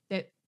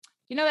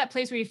that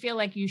place where you feel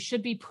like you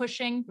should be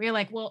pushing, where you're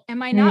like, well,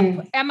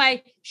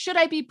 should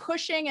I be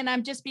pushing and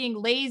I'm just being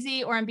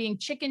lazy, or I'm being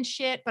chicken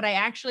shit, but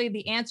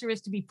the answer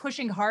is to be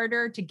pushing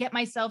harder to get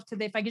myself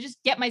if I could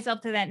just get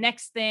myself to that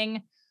next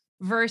thing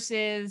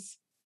versus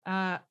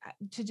to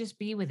just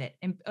be with it.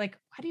 And like,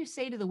 what do you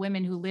say to the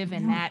women who live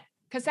in that?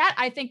 Because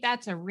I think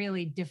that's a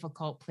really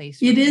difficult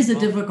place. It is a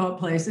difficult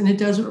place, and it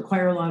does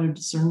require a lot of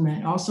discernment.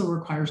 It also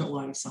requires a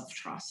lot of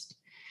self-trust.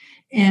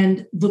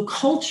 And the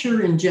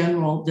culture in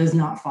general does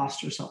not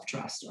foster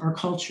self-trust. Our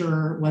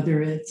culture,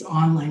 whether it's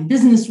online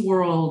business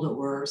world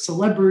or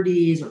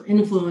celebrities or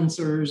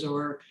influencers,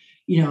 or,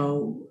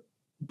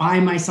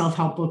 buy my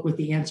self-help book with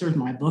the answers,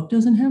 my book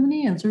doesn't have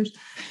any answers,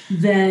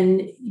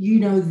 then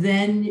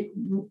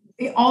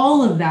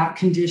all of that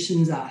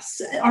conditions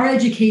us. Our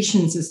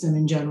education system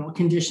in general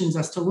conditions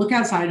us to look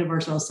outside of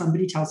ourselves.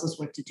 Somebody tells us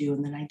what to do,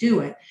 and then I do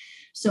it.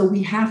 So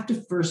we have to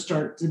first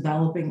start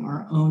developing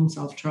our own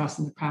self-trust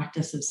and the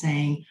practice of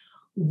saying,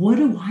 what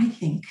do I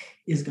think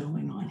is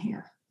going on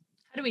here?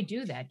 How do we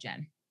do that,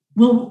 Jen?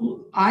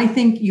 Well, I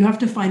think you have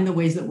to find the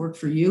ways that work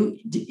for you.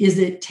 Is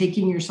it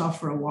taking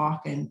yourself for a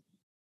walk and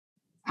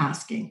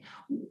asking?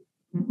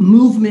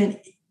 Movement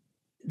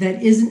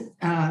that isn't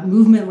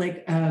movement,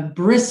 like a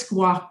brisk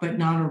walk but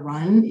not a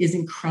run, is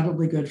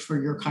incredibly good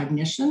for your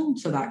cognition,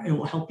 so that it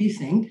will help you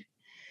think.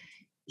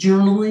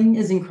 Journaling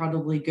is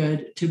incredibly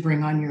good to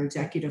bring on your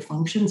executive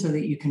function so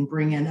that you can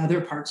bring in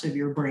other parts of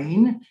your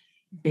brain,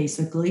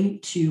 basically,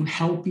 to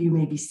help you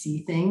maybe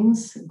see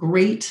things.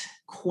 Great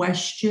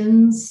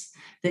questions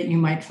that you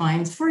might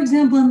find, for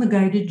example, in the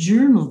guided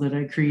journal that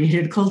I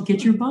created called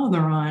Get Your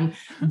Bother On,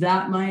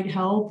 that might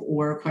help,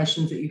 or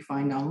questions that you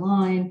find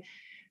online,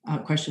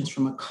 questions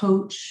from a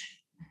coach,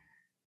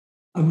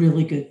 a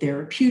really good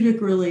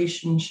therapeutic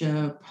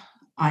relationship.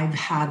 I've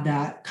had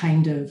that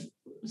kind of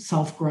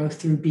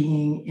self-growth through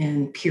being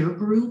in peer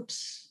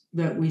groups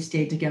that we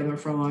stayed together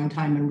for a long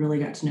time and really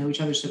got to know each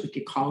other so we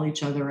could call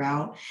each other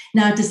out.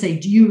 Not to say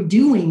you're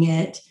doing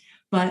it,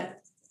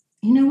 but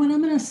you know what,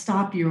 I'm going to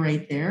stop you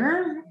right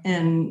there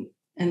and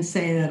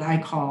say that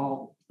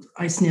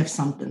I sniff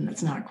something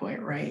that's not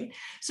quite right.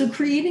 So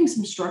creating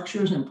some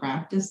structures and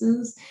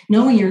practices,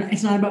 knowing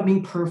it's not about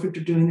being perfect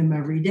or doing them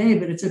every day,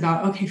 but it's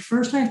about, okay,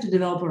 first I have to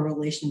develop a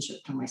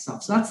relationship to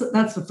myself. So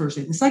that's the first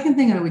thing. The second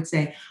thing I would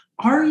say,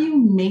 are you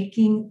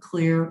making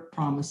clear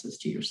promises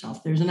to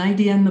yourself? There's an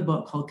idea in the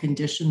book called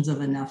Conditions of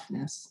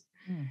Enoughness.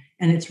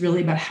 And it's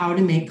really about how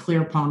to make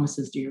clear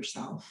promises to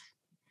yourself.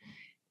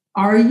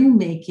 Are you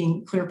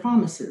making clear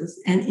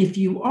promises? And if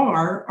you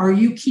are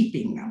you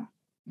keeping them?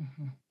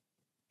 Mm-hmm.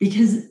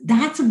 Because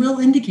that's a real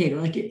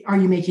indicator. Like, are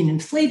you making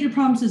inflated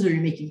promises? Are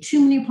you making too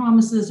many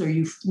promises? Are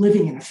you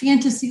living in a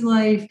fantasy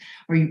life?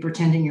 Are you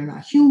pretending you're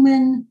not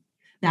human?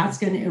 That's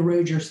going to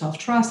erode your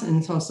self-trust. And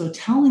it's also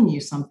telling you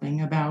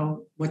something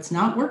about what's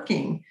not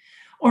working.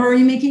 Or are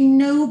you making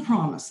no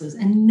promises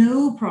and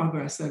no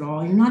progress at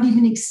all? You're not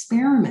even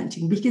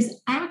experimenting,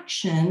 because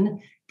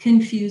action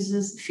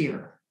confuses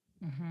fear.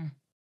 Mm-hmm.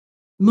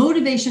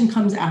 Motivation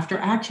comes after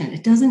action.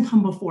 It doesn't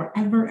come before,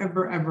 ever,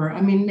 ever, ever.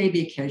 I mean,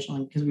 maybe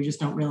occasionally, because we just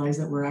don't realize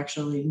that we're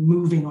actually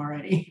moving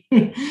already.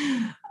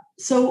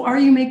 So are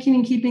you making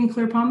and keeping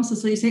clear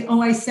promises? So you say,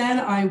 oh, I said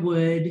I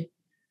would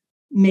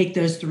make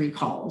those 3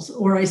 calls,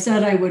 or I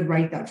said I would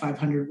write that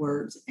 500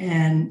 words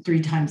and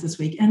 3 times this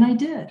week. And I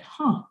did.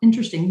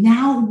 Interesting.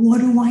 Now, what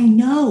do I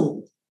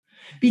know?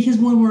 Because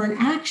when we're in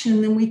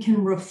action, then we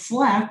can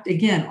reflect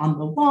again on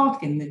the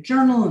walk and the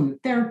journal and the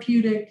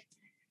therapeutic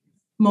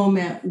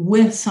moment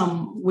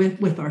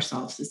with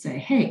ourselves to say,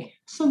 hey,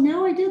 so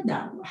now I did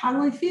that. How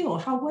do I feel?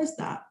 How was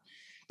that?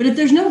 But if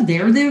there's no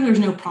there's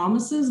no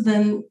promises,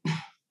 then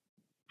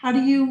what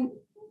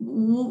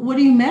are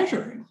you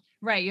measuring?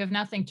 Right. You have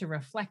nothing to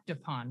reflect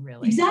upon,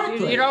 really.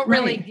 Exactly. You don't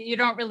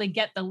really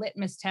get the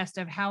litmus test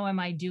of how am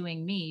I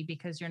doing me,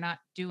 because you're not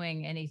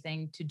doing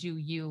anything to do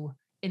you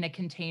in a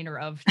container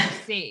of to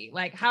see.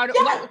 Like how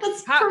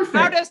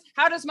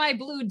does my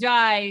blue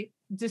dye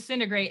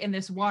disintegrate in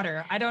this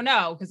water? I don't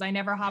know, because I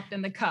never hopped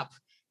in the cup.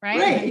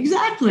 Right,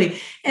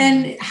 exactly.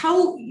 And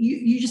how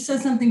you just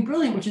said something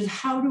brilliant, which is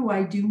how do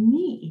I do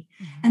me?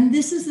 And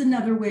this is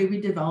another way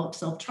we develop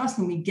self-trust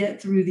when we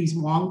get through these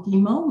wonky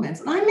moments.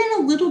 And I'm in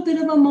a little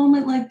bit of a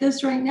moment like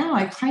this right now.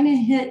 I kind of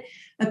hit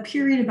a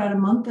period about a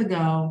month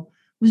ago,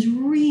 was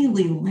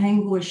really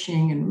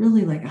languishing and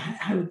really like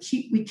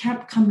we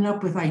kept coming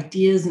up with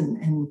ideas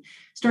and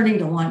starting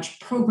to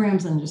launch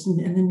programs and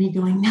then me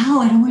going,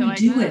 no, I don't want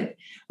to do it,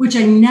 which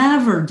I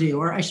never do,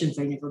 or I shouldn't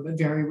say never, but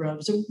very rarely. It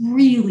was a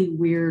really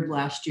weird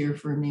last year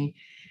for me,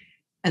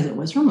 as it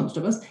was for most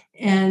of us.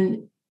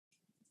 And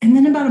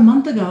then about a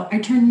month ago, I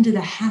turned into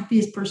the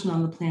happiest person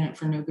on the planet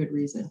for no good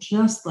reason.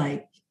 Just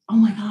like, oh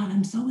my God,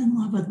 I'm so in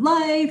love with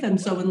life. I'm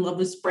so in love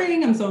with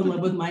spring. I'm so in love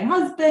with my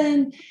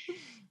husband.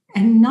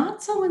 And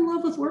not so in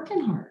love with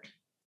working hard.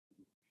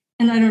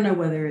 And I don't know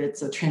whether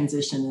it's a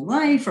transition in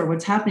life or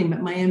what's happening, but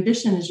my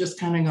ambition is just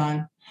kind of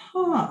gone,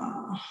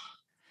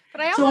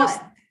 But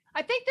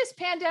I think this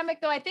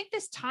pandemic, though, I think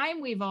this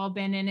time we've all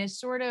been in is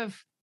sort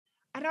of,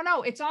 I don't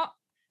know,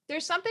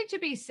 there's something to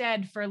be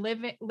said for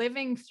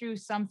living through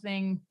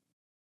something.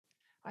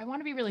 I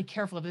want to be really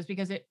careful of this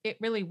because it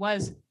really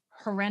was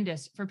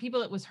horrendous. For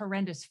people it was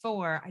horrendous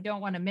for. I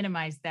don't want to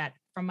minimize that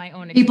from my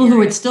own experience. People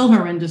who it's still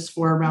horrendous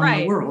for around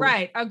the world.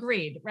 Right.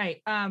 Agreed.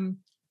 Right.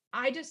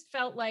 I just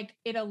felt like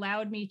it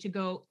allowed me to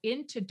go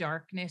into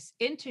darkness,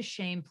 into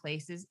shame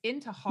places,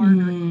 into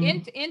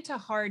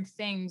hard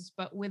things,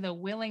 but with a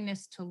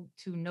willingness to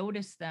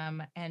notice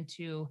them and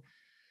to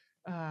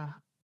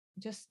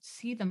just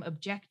see them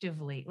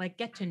objectively, like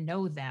get to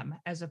know them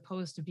as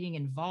opposed to being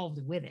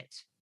involved with it.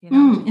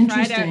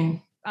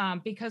 Interesting.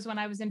 Because when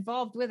I was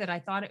involved with it, I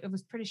thought it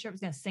was pretty sure it was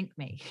going to sink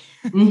me.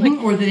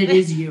 Or that it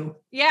is you.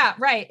 Yeah,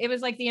 right. It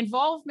was like the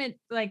involvement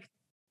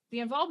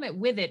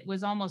with it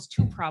was almost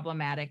too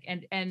problematic,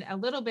 and a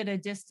little bit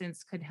of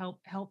distance could help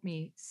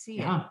me see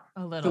it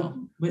a little.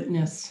 The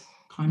witness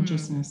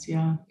consciousness.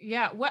 Yeah.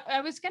 Yeah. What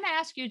I was going to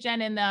ask you,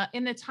 Jen, in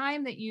the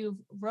time that you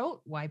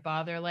wrote Why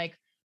Bother, like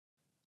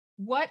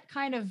what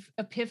kind of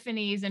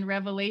epiphanies and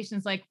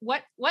revelations, like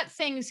what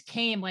things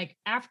came like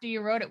after you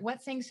wrote it?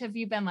 What things have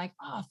you been like,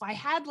 oh,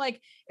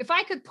 if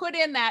I could put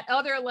in that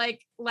other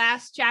like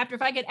last chapter,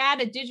 if I could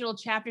add a digital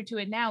chapter to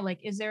it now, like,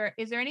 is there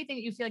anything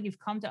that you feel like you've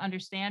come to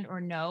understand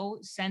or know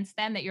since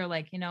then that you're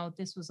like,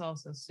 this was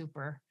also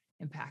super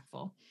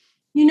impactful?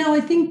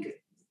 I think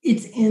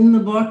it's in the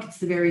book. It's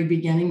the very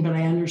beginning, but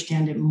I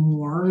understand it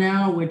more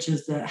now, which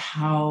is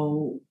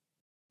how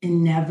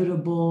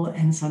inevitable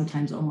and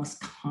sometimes almost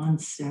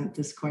constant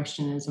this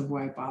question is of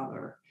why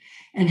bother,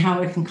 and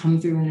how it can come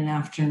through in an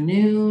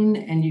afternoon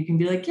and you can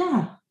be like,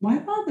 yeah, why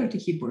bother to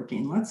keep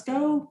working? Let's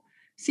go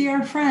see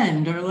our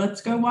friend, or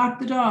let's go walk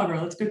the dog, or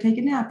let's go take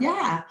a nap.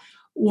 Yeah.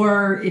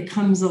 Or it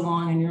comes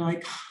along and you're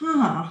like,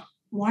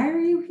 why are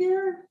you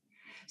here?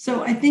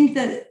 So I think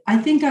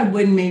I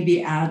would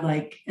maybe add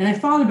and I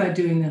thought about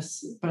doing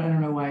this, but I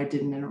don't know why I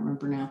didn't. I don't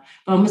remember now.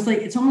 But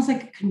it's almost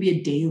like it can be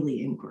a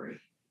daily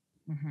inquiry.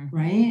 Mm-hmm.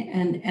 Right.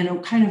 And a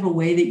kind of a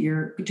way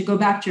that to go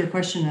back to your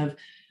question of,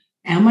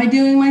 am I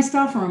doing my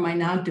stuff or am I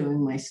not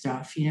doing my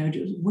stuff?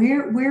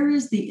 Where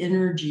is the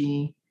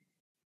energy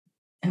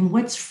and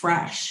what's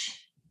fresh?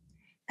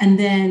 And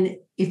then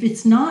if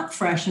it's not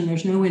fresh and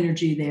there's no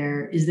energy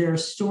there, is there a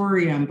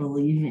story I'm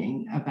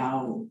believing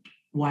about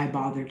why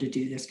bother to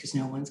do this? Because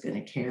no one's going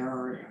to care,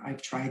 or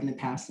I've tried in the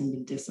past and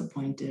been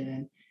disappointed.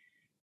 And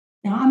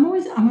I'm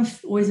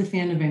always a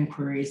fan of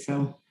inquiry.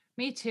 So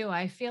me too.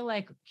 I feel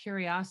like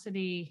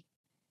curiosity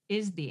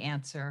is the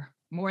answer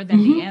more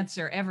than the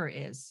answer ever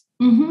is.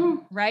 Mm-hmm.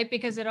 Right?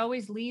 Because it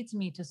always leads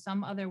me to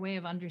some other way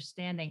of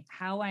understanding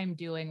how I'm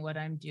doing what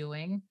I'm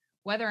doing,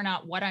 whether or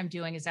not what I'm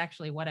doing is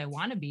actually what I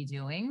want to be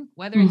doing,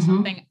 whether it's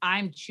something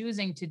I'm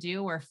choosing to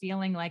do or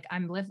feeling like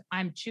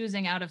I'm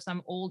choosing out of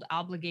some old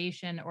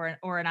obligation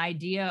or an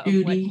idea of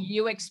what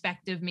you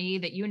expect of me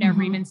that you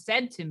never even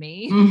said to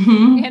me,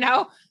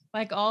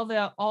 like all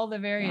the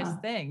various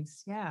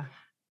things. Yeah.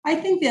 I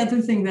think the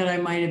other thing that I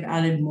might have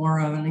added more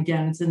of, and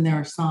again, it's in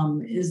there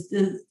some, is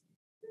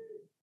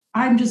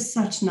I'm just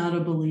such not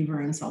a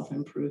believer in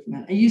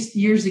self-improvement.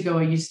 Years ago,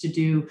 I used to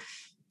do,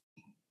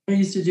 I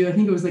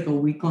think it was like a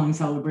week-long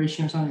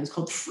celebration or something. It's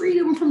called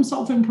Freedom from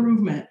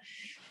Self-Improvement.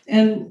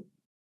 And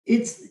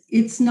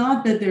it's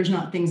not that there's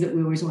not things that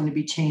we always want to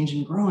be changed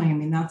and growing. I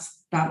mean,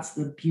 that's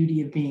the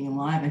beauty of being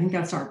alive. I think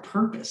that's our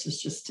purpose,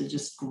 is just to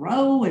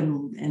grow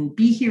and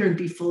be here and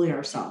be fully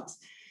ourselves,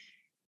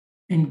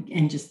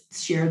 and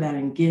just share that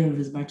and give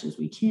as much as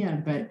we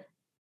can. But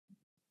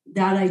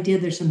that idea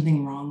there's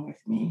something wrong with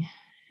me.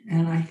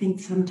 And I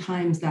think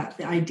sometimes that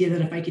the idea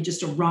that if I could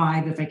just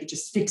arrive, if I could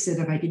just fix it,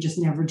 if I could just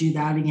never do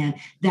that again,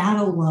 that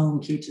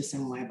alone keeps us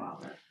in why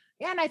bother.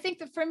 Yeah. And I think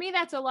that for me,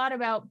 that's a lot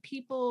about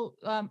people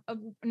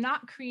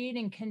not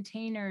creating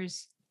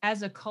containers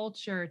as a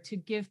culture to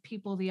give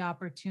people the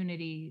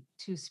opportunity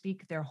to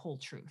speak their whole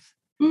truth.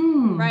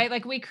 Right?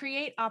 Like we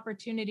create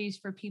opportunities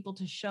for people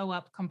to show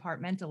up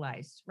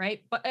compartmentalized,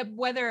 right? But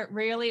whether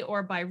really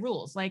or by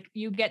rules, like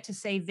you get to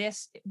say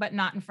this, but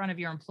not in front of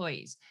your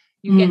employees.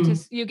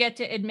 You get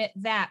to admit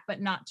that,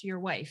 but not to your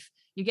wife.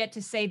 You get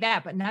to say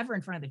that, but never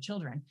in front of the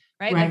children,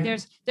 right? Like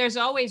there's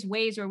always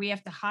ways where we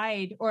have to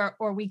hide,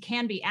 or we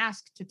can be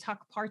asked to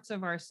tuck parts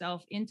of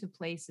ourselves into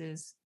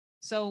places.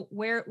 So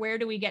where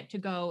do we get to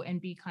go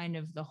and be kind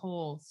of the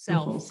whole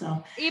self? The whole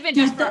self. Even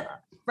just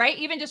right?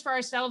 Even just for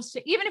ourselves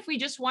even if we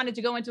just wanted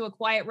to go into a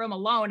quiet room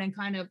alone and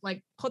kind of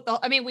like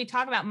we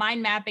talk about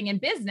mind mapping in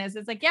business.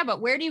 It's like, yeah, but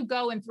where do you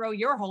go and throw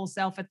your whole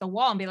self at the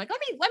wall and be like,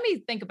 let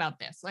me think about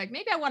this. Like,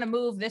 maybe I want to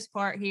move this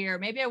part here.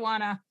 Maybe I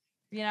want to,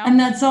 And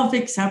that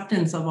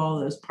self-acceptance of all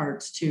those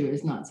parts too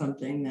is not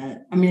something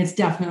that, I mean, it's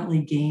definitely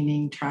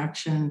gaining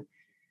traction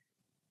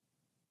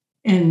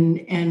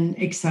and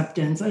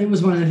acceptance. It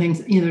was one of the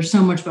things, there's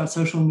so much about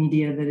social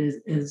media that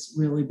is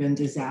really been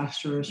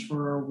disastrous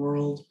for our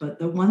world. But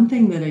the one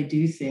thing that I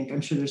do think, I'm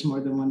sure there's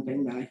more than one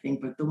thing that I think,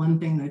 but the one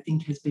thing that I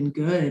think has been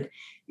good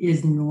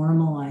is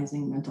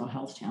normalizing mental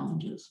health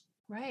challenges.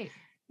 Right.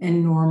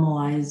 And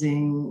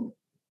normalizing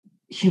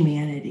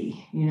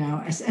humanity,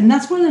 and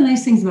that's one of the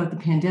nice things about the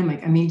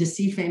pandemic. I mean, to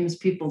see famous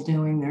people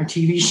doing their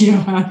TV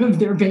show out of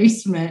their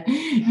basement,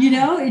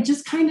 it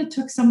just kind of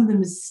took some of the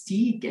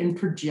mystique and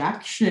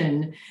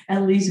projection,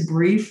 at least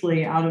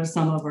briefly, out of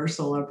some of our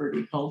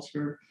celebrity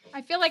culture.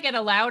 I feel like it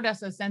allowed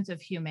us a sense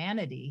of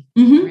humanity,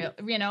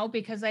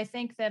 because I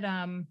think that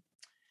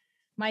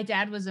my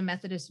dad was a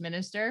Methodist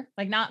minister,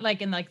 like not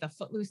like in like the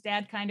Footloose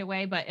dad kind of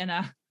way, but in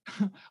a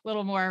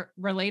little more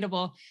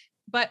relatable.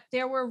 But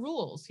there were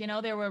rules,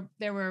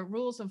 there were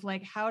rules of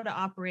like how to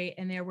operate.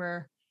 And there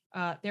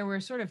were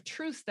sort of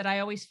truths that I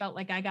always felt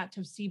like I got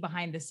to see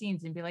behind the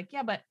scenes and be like,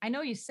 yeah, but I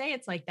know you say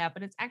it's like that,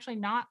 but it's actually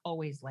not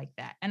always like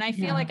that. And I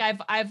feel like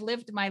I've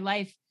lived my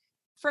life,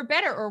 for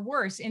better or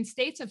worse, in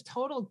states of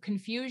total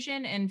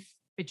confusion and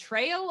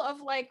betrayal of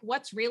like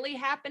what's really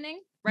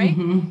happening. Right.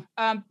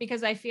 Mm-hmm.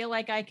 Because I feel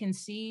like I can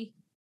see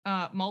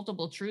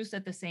multiple truths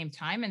at the same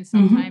time. And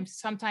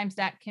sometimes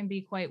that can be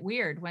quite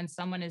weird when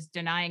someone is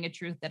denying a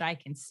truth that I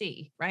can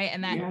see. Right.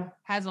 And that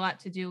has a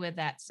lot to do with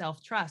that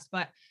self-trust.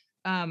 But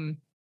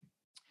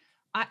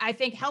I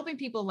think helping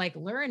people like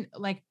learn,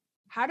 like,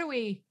 how do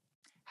we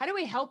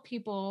help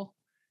people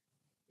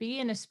be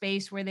in a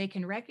space where they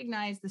can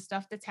recognize the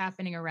stuff that's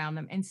happening around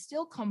them and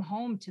still come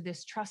home to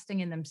this trusting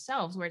in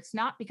themselves, where it's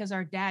not because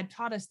our dad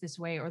taught us this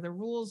way, or the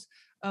rules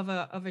of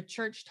a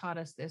church taught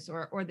us this,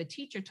 or the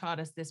teacher taught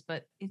us this,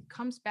 but it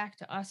comes back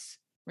to us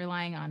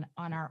relying on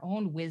our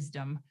own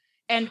wisdom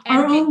and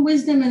our own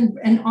wisdom,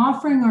 and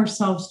offering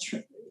ourselves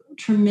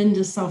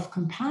tremendous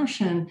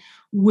self-compassion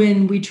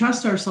when we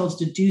trust ourselves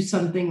to do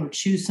something, or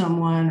choose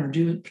someone, or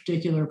do a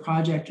particular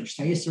project, or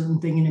say a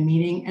certain thing in a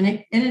meeting,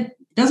 and it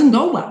doesn't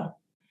go well.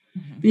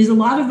 Mm-hmm. Because a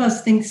lot of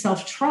us think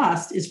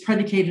self-trust is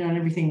predicated on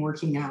everything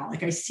working out.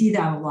 Like I see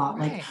that a lot.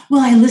 Right. Like,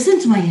 well, I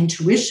listened to my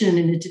intuition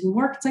and it didn't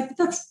work. It's like,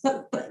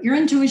 but your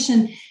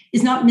intuition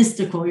is not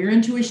mystical. Your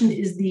intuition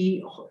is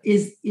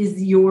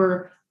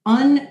your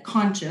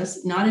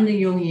unconscious, not in a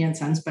Jungian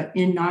sense, but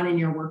not in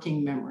your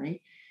working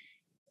memory.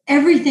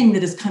 Everything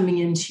that is coming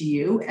into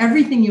you,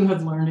 everything you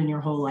have learned in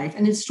your whole life,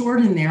 and it's stored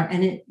in there,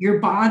 and your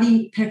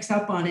body picks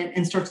up on it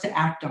and starts to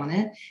act on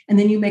it. And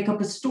then you make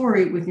up a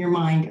story with your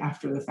mind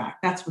after the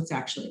fact. That's what's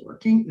actually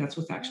working. That's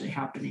what's actually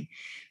happening.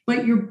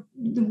 But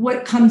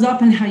what comes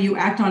up and how you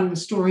act on the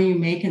story you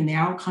make and the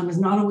outcome is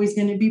not always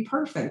going to be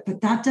perfect.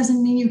 But that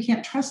doesn't mean you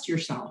can't trust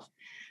yourself.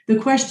 The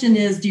question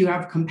is, do you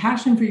have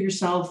compassion for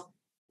yourself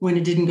when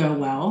it didn't go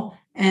well?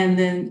 And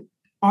then,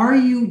 are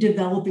you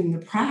developing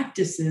the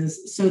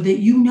practices so that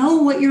you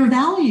know what your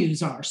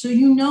values are, so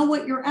you know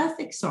what your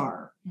ethics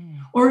are?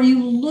 Or are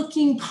you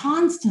looking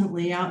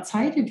constantly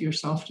outside of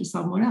yourself to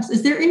someone else?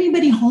 Is there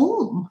anybody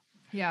home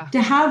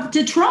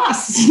to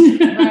trust?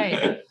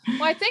 Right.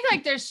 Well, I think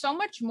like there's so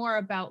much more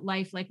about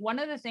life. Like one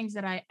of the things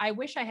that I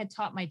wish I had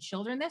taught my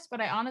children this,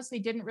 but I honestly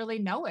didn't really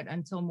know it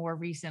until more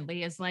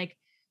recently, is like,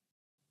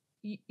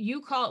 you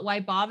call it why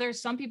bother.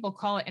 Some people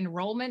call it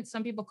enrollment.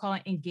 Some people call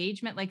it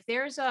engagement. Like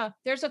there's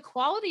a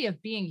quality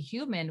of being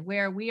human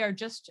where we are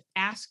just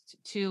asked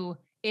to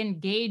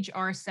engage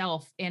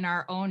ourselves in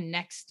our own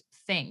next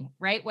thing,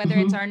 right? Whether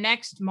it's our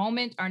next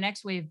moment, our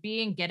next way of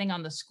being, getting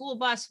on the school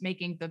bus,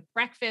 making the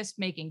breakfast,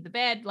 making the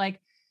bed, like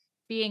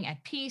being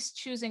at peace,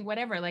 choosing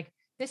whatever, like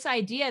this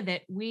idea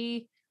that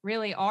we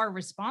really are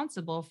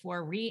responsible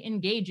for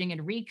re-engaging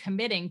and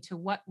recommitting to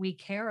what we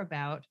care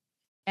about,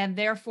 and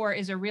therefore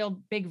is a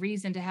real big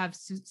reason to have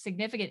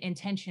significant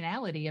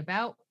intentionality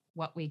about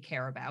what we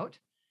care about.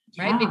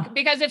 Right. Yeah.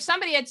 Because if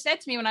somebody had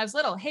said to me when I was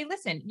little, hey,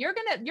 listen,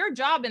 your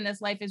job in this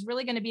life is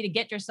really going to be to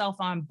get yourself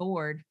on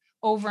board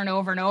over and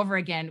over and over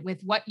again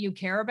with what you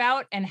care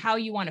about and how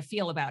you want to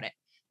feel about it.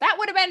 That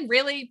would have been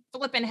really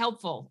flippin'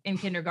 helpful in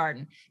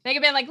kindergarten. They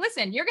could have been like,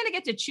 listen, you're going to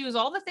get to choose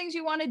all the things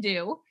you want to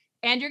do,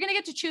 and you're going to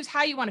get to choose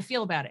how you want to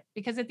feel about it.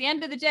 Because at the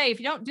end of the day, if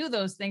you don't do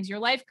those things, your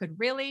life could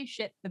really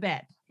shit the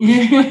bed.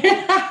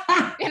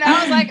 I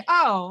was like,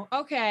 oh,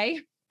 okay.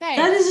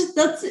 Thanks.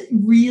 That's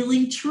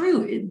really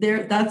true.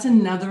 That's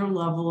another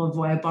level of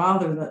why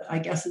bother that I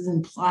guess is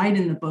implied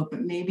in the book,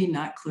 but maybe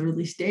not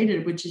clearly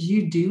stated, which is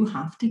you do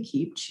have to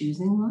keep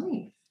choosing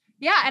life.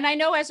 Yeah. And I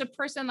know as a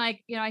person,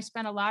 like, I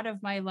spent a lot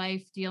of my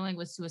life dealing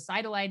with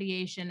suicidal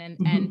ideation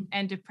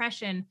and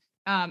depression.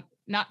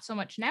 Not so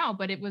much now,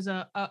 but it was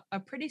a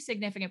pretty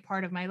significant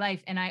part of my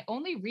life. And I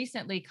only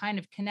recently kind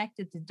of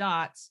connected the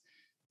dots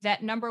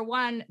that, number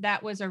one,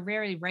 that was a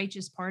very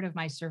righteous part of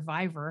my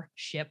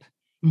survivorship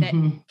that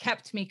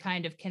kept me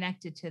kind of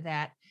connected to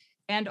that.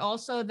 And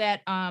also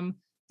that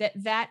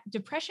that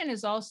depression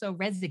is also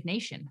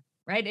resignation,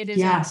 right? It is.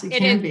 Yes, it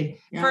can be.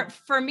 Yeah.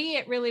 For me,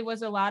 it really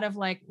was a lot of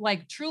like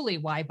truly,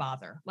 why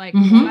bother? Like,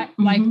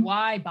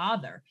 why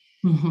bother?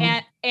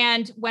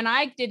 And when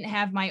I didn't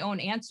have my own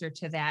answer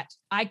to that,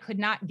 I could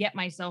not get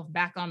myself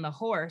back on the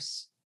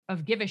horse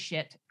of give a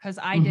shit, because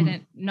I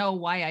didn't know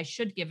why I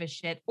should give a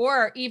shit,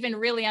 or even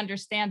really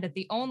understand that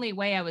the only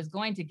way I was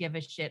going to give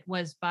a shit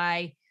was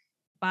by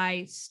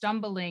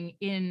stumbling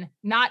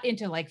not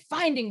into like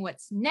finding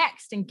what's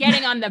next and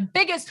getting on the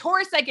biggest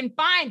horse I can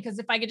find. Because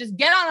if I could just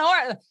get on a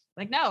horse,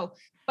 like, no,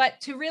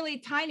 but to really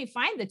find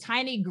the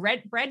tiny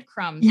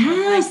breadcrumbs,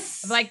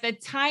 yes, of like the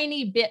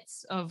tiny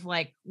bits of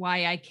like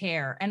why I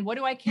care. And what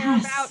do I care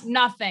about?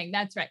 Nothing.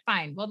 That's right.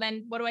 Fine. Well,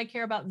 then what do I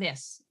care about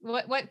this?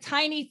 What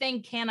tiny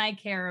thing can I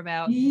care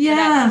about?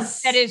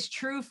 Yes. That is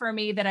true for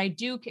me, that I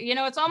do.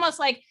 It's almost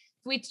like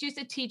we used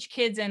to teach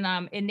kids in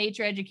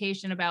nature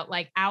education about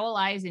like owl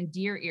eyes and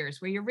deer ears,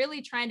 where you're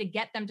really trying to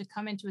get them to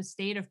come into a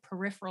state of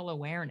peripheral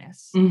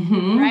awareness,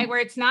 right? Where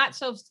it's not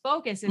so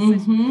focused, it's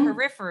this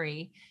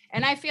periphery.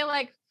 And I feel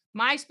like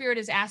my spirit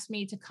has asked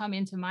me to come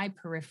into my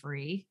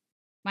periphery.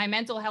 My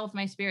mental health,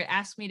 my spirit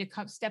asked me to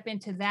step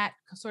into that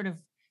sort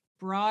of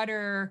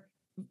broader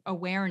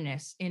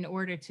awareness in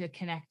order to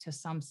connect to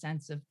some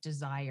sense of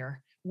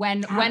desire.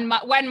 When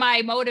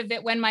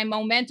my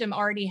momentum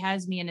already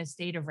has me in a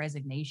state of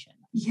resignation.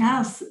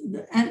 Yes.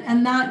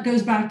 And that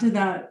goes back to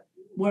that,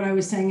 what I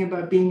was saying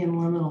about being in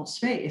liminal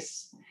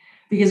space.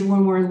 Because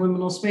when we're in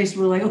liminal space,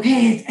 we're like,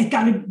 okay,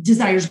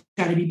 desire's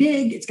got to be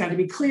big. It's got to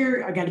be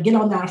clear. I got to get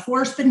on that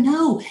horse. But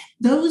no,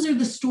 those are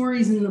the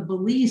stories and the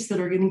beliefs that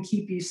are going to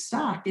keep you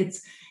stuck.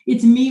 It's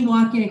me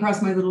walking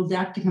across my little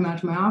deck to come out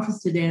to my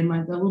office today, and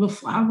the little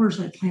flowers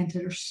I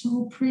planted are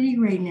so pretty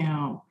right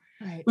now.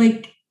 Right.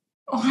 Like,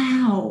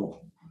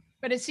 wow.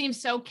 But it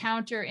seems so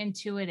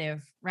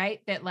counterintuitive,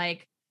 right? That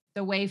like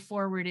the way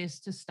forward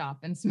is to stop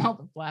and smell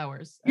the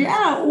flowers.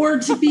 Yeah. Or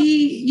to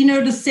be,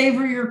 to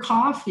savor your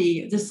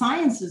coffee. The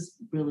science is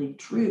really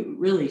true,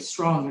 really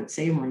strong at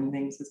savoring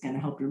things is going to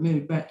help your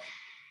mood.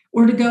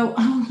 Or to go,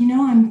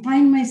 I'm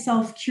finding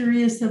myself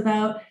curious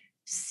about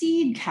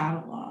seed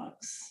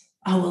catalogs.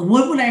 Oh, well,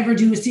 what would I ever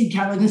do with seed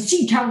catalogs? And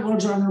seed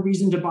catalogs are no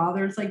reason to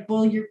bother. It's like,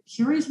 well, you're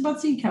curious about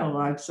seed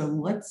catalogs. So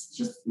let's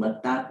just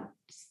let that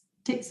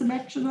take some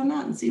action on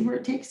that and see where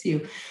it takes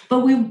you. But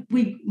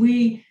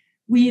we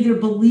either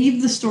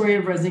believe the story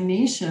of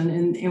resignation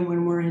and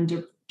when we're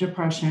in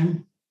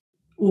depression,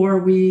 or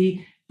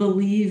we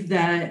believe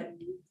that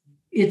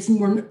it's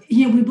more,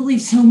 we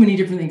believe so many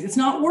different things. It's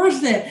not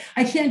worth it.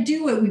 I can't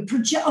do it. We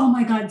project, oh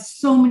my God,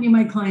 so many of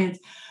my clients,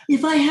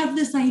 if I have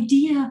this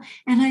idea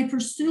and I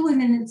pursue it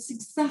and it's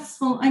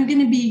successful, I'm going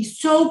to be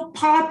so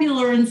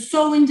popular and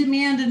so in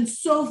demand and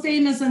so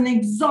famous and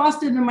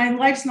exhausted, and my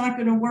life's not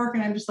going to work.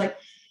 And I'm just like,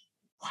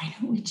 why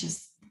don't we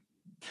just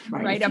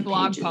write a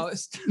blog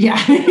post? Yeah,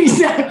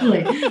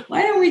 exactly.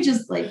 Why don't we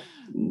just like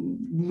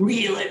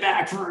reel it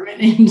back for a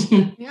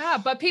minute? Yeah,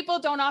 but people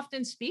don't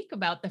often speak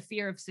about the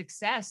fear of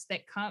success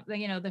that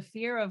the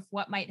fear of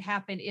what might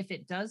happen if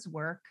it does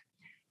work.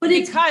 But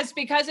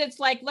because it's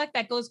like, look,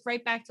 that goes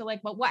right back to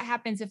like, well, what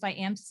happens if I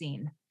am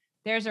seen?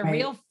 There's a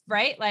real,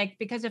 right? Like,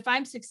 because if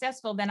I'm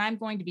successful, then I'm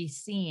going to be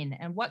seen.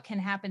 And what can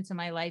happen to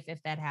my life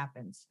if that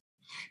happens?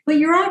 But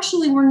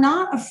we're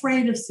not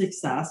afraid of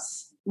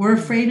success. We're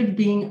afraid of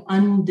being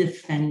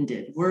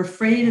undefended. We're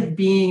afraid of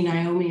being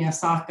Naomi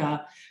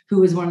Osaka,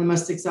 who is one of the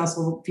most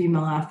successful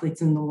female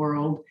athletes in the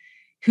world,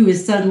 who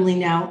is suddenly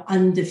now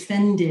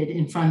undefended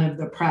in front of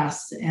the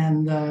press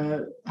and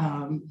the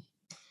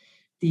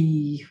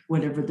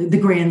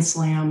Grand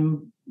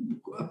Slam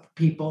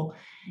people.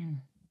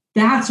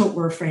 That's what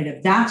we're afraid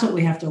of. That's what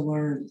we have to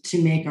learn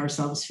to make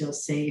ourselves feel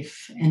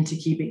safe and to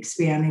keep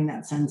expanding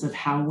that sense of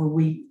how will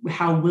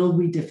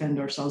we defend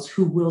ourselves?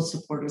 Who will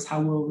support us?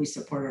 How will we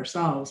support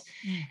ourselves?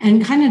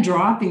 And kind of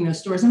dropping those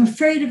stories. I'm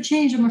afraid of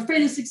change. I'm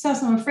afraid of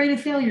success. I'm afraid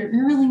of failure.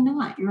 You're really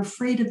not. You're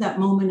afraid of that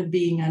moment of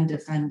being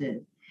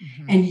undefended.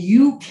 And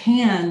you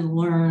can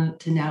learn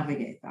to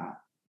navigate that.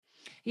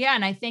 Yeah.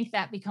 And I think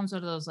that becomes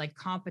one of those like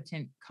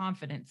confident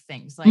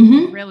things. Like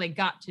you've really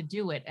got to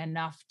do it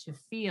enough to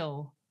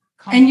feel.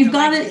 And you've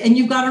got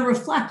to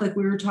reflect, like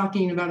we were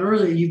talking about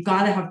earlier. You've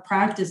got to have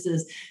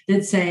practices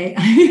that say,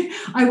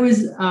 I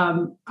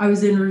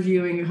was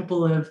interviewing a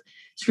couple of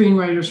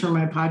screenwriters for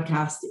my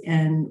podcast,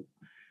 and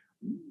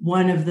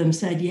one of them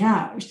said,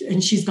 yeah,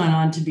 and she's gone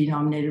on to be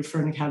nominated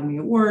for an Academy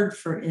Award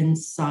for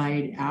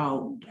Inside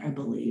Out, I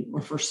believe,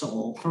 or for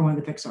Soul, for one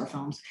of the Pixar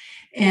films.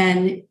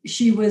 And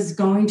she was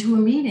going to a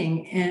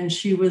meeting and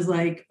she was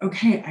like,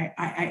 okay,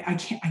 I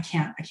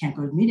can't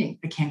go to the meeting.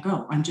 I can't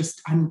go.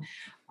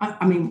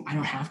 I mean, I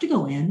don't have to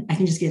go in. I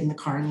can just get in the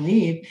car and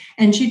leave.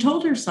 And she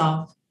told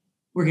herself,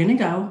 we're going to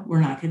go. We're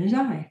not going to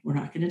die. We're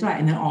not going to die.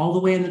 And then all the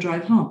way on the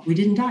drive home, we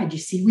didn't die. Do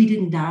you see we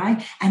didn't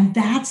die? And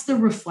that's the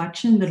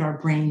reflection that our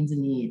brains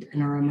need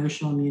and our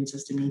emotional immune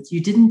system needs.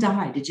 You didn't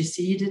die. Did you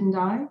see you didn't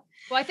die?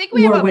 Well, I think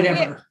we have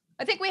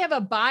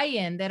a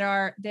buy-in that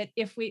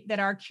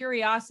our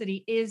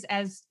curiosity is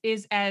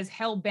as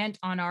hell bent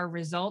on our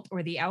result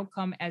or the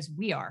outcome as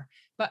we are,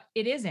 but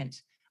it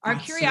isn't. Our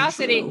That's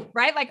curiosity, so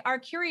right? Like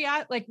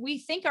we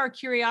think our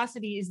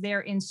curiosity is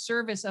there in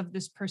service of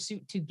this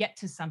pursuit to get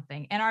to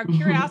something. And our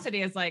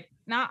curiosity is like,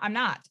 no, I'm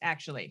not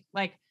actually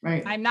like,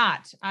 right. I'm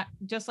not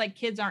just like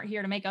kids aren't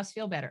here to make us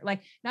feel better.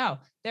 Like, no,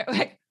 they're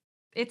like,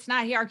 it's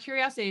not here. Our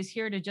curiosity is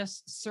here to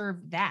just serve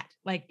that.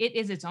 Like it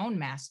is its own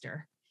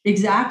master.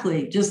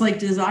 Exactly. Just like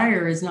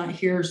desire is not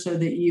here so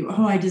that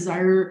I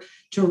desire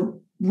to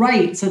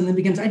write, suddenly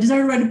becomes, I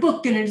desire to write a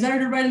book and I desire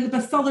to write a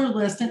bestseller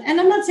list. And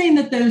I'm not saying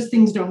that those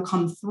things don't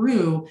come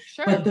through,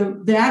 sure. But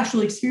the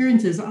actual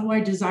experience is,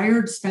 I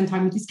desire to spend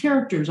time with these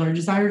characters, or I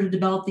desire to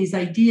develop these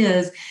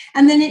ideas.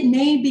 And then it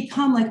may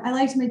become like, I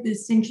like to make the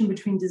distinction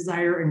between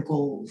desire and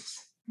goals.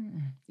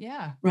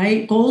 Yeah.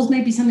 Right. Goals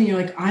may be something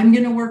you're like, I'm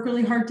going to work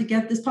really hard to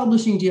get this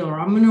publishing deal, or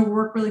I'm going to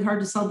work really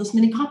hard to sell this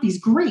many copies.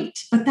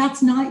 Great. But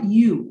that's not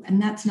you.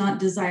 And that's not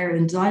desire.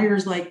 And desire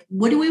is like,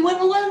 what do we want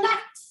to learn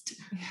next?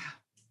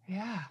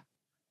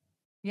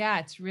 Yeah.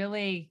 It's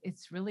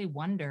really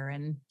wonder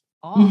and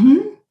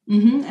awe.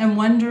 And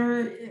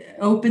wonder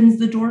opens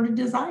the door to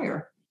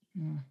desire.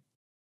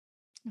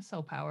 It's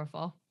so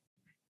powerful.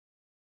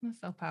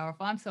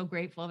 I'm so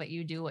grateful that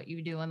you do what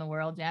you do in the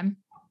world, Jen.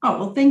 Oh,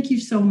 well, thank you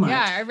so much.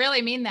 Yeah, I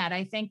really mean that.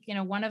 I think,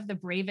 one of the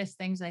bravest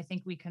things I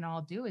think we can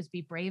all do is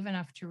be brave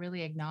enough to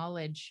really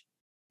acknowledge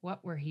what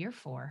we're here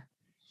for,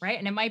 right?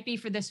 And it might be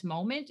for this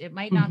moment. It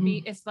might not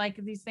be, it's like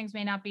these things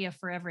may not be a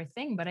forever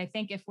thing, but I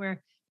think if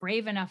we're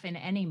brave enough in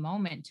any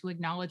moment to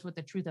acknowledge what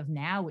the truth of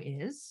now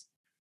is,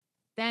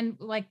 then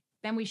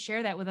we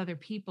share that with other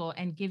people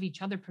and give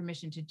each other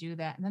permission to do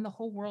that. And then the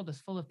whole world is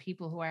full of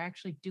people who are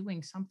actually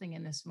doing something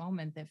in this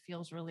moment that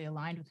feels really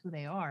aligned with who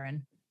they are.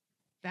 And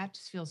that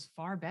just feels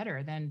far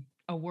better than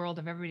a world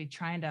of everybody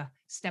trying to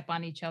step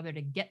on each other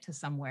to get to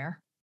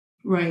somewhere.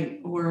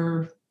 Right.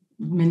 Or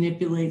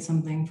manipulate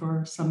something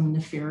for some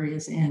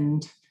nefarious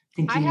end,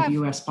 thinking of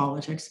U.S.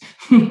 politics.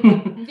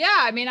 Yeah.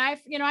 I mean, I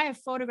have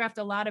photographed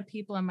a lot of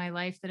people in my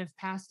life that have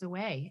passed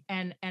away.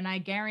 And I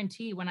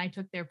guarantee when I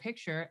took their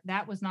picture,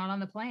 that was not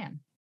on the plan.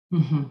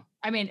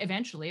 I mean,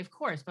 eventually, of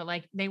course, but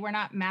like they were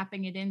not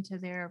mapping it into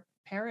their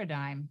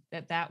paradigm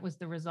that was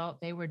the result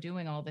they were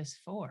doing all this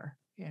for,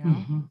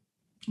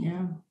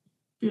 Yeah.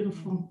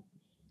 Beautiful.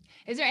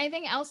 Is there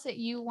anything else that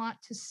you want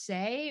to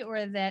say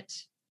or that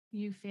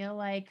you feel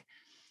like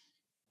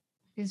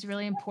is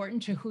really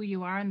important to who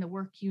you are and the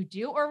work you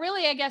do? Or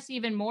really, I guess,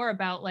 even more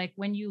about like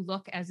when you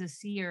look as a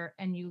seer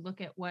and you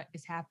look at what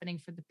is happening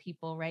for the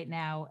people right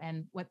now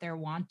and what they're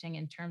wanting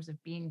in terms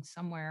of being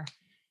somewhere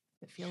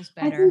that feels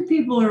better. I think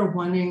people are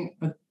wanting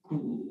a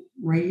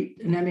great,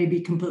 and I may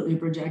be completely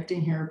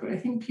projecting here, but I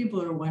think people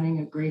are wanting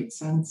a great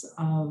sense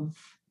of,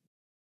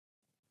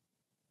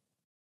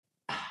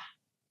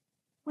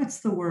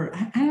 what's the word?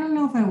 I don't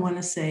know if I want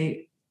to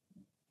say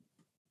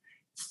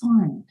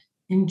fun,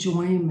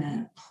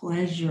 enjoyment,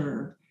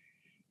 pleasure.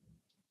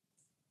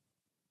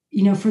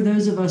 For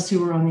those of us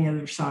who are on the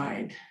other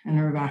side and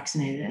are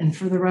vaccinated, and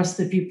for the rest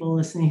of the people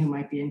listening who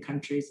might be in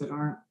countries that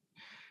aren't,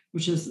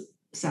 which is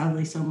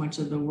sadly so much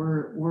of the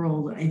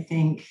world, I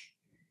think,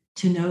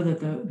 to know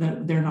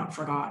that they're not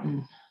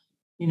forgotten,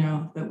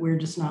 that we're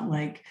just not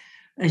like,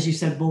 as you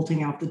said,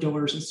 bolting out the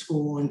doors of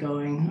school and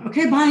going,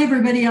 okay, bye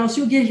everybody else,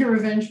 you'll get here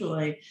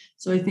eventually.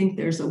 So I think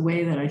there's a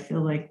way that I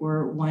feel like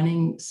we're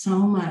wanting so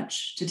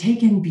much to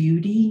take in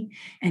beauty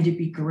and to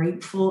be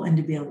grateful and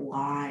to be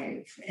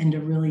alive and to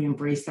really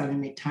embrace that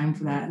and make time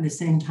for that. At the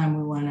same time,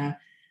 we want to,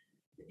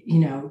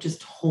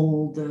 just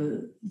hold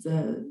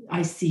the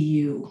I see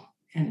you,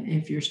 and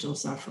if you're still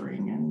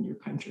suffering and your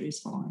country is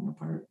falling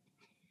apart.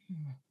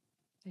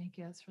 Thank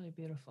you. That's really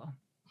beautiful.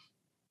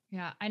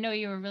 Yeah, I know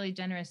you were really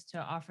generous to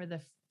offer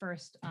the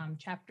first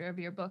chapter of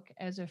your book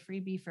as a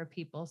freebie for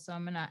people. So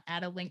I'm going to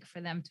add a link for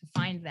them to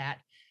find that.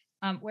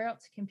 Where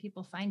else can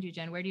people find you,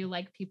 Jen? Where do you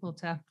like people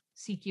to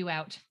seek you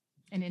out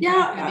and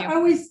interact with you? I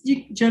always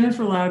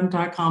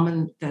jenniferlouden.com,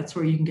 and that's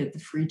where you can get the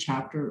free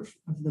chapter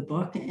of the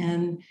book.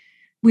 And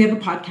we have a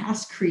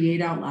podcast,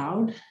 Create Out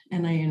Loud,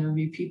 and I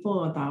interview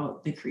people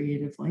about the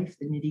creative life,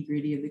 the nitty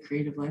gritty of the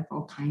creative life,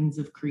 all kinds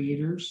of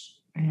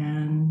creators.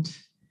 And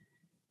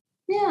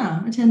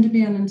yeah, I tend to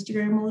be on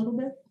Instagram a little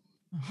bit.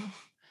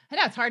 I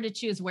know it's hard to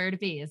choose where to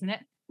be, isn't it?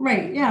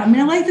 Right. Yeah. I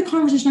mean, I like the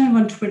conversation I have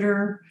on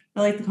Twitter.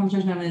 I like the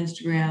conversation I have on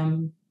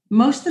Instagram.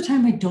 Most of the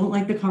time, I don't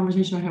like the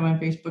conversation I have on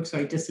Facebook, so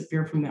I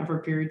disappear from that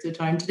for periods of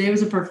time. Today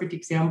was a perfect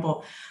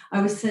example.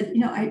 I was said,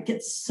 I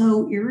get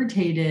so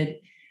irritated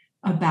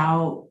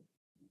about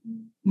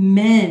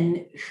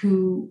men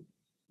who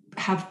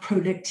have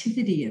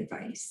productivity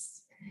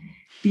advice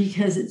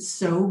because it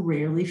so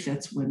rarely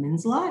fits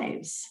women's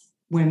lives.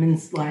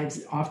 Women's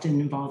lives often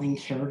involving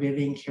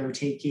caregiving,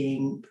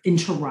 caretaking,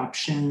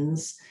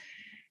 interruptions.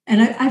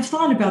 And I've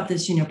thought about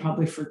this,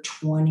 probably for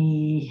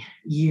 20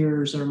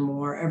 years or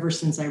more, ever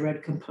since I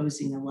read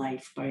Composing a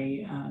Life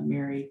by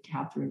Mary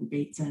Catherine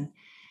Bateson.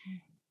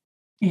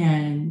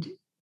 And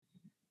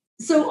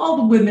so all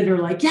the women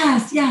are like,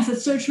 yes,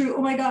 it's so true.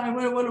 Oh my God,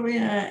 what are we?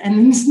 And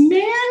then this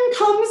man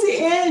comes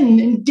in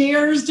and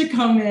dares to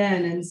come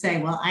in and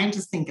say, well, I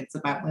just think it's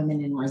about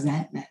women in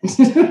resentment.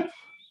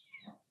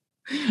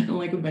 I'm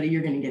like, buddy,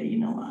 you're going to get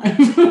eaten alive.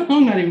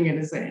 I'm not even going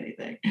to say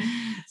anything.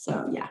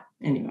 So yeah,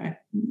 anyway.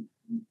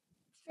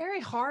 Very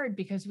hard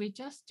because we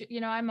just,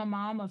 I'm a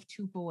mom of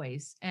two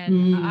boys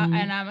and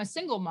I'm a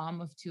single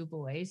mom of two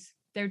boys.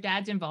 Their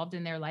dad's involved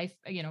in their life,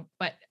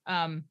 but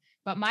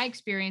my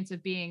experience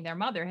of being their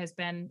mother has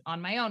been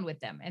on my own with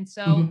them. And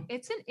so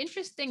it's an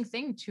interesting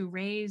thing to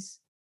raise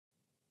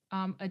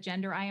a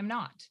gender I am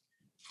not.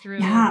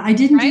 I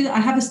didn't do that. I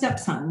have a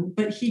stepson,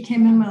 but he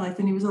came in my life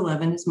when he was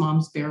 11. His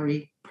mom's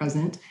very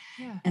present.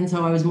 Yeah. And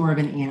so I was more of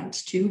an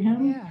aunt to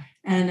him. Yeah.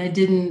 And I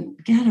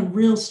didn't get a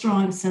real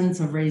strong sense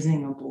of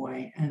raising a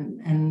boy.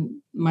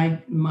 And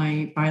my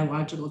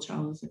biological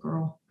child was a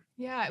girl.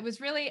 Yeah,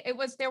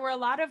 there were a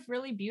lot of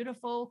really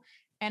beautiful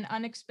and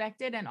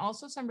unexpected and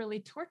also some really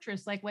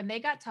torturous, like when they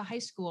got to high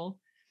school,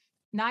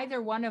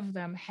 neither one of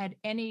them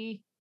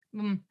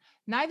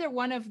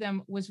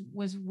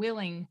was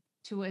willing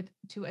to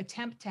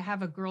attempt to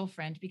have a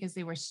girlfriend because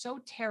they were so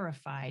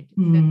terrified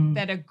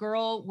that a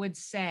girl would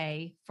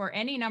say, for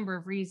any number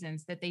of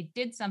reasons, that they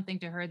did something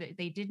to her that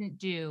they didn't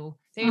do.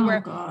 They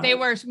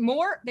were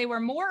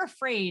more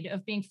afraid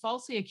of being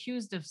falsely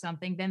accused of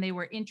something than they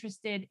were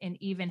interested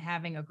in even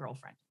having a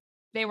girlfriend.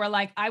 They were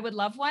like, I would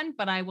love one,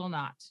 but I will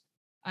not.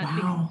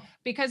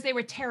 Because they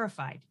were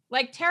terrified,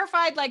 like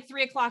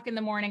 3:00 in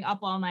the morning, up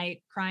all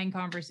night, crying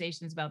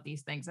conversations about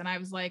these things. And I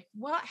was like,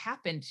 what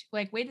happened?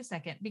 Like, wait a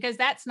second, because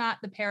that's not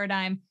the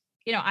paradigm.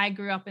 I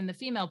grew up in the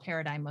female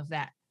paradigm of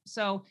that.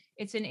 So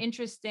it's been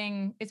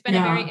a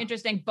very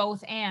interesting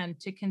both and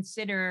to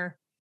consider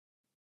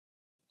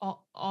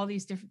all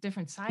these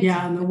different sides.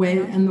 Yeah. And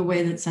the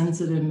way that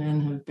sensitive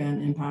men have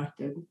been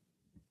impacted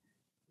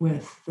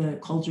with the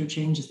culture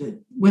changes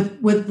that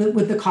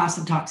with the cost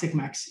of toxic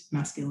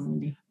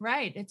masculinity.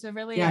 Right. It's a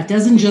really, it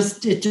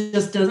does,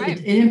 right.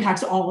 It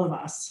impacts all of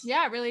us.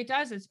 Yeah, it really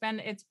does. It's been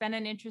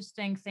an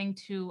interesting thing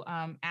to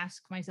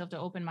ask myself to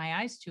open my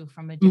eyes to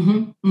from a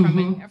different,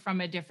 from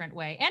a different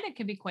way. And it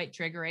can be quite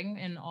triggering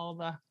in all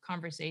the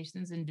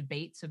conversations and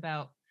debates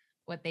about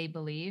what they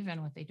believe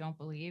and what they don't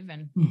believe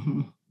and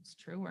it's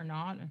true or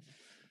not.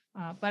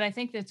 But I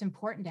think that it's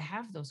important to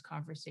have those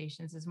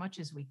conversations as much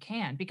as we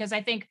can, because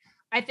I think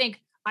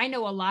I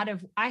know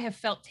I have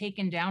felt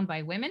taken down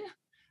by women.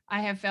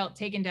 I have felt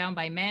taken down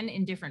by men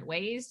in different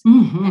ways.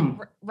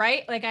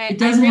 Right? Like it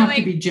doesn't have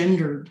to be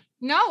gendered.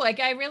 No, like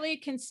I really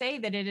can say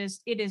that it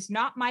is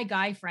not my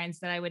guy friends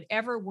that I would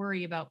ever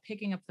worry about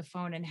picking up the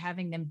phone and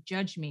having them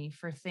judge me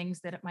for things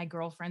that my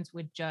girlfriends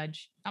would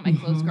judge, not my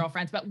close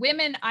girlfriends, but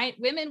women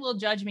will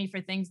judge me for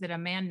things that a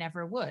man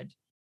never would.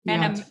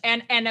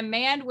 And a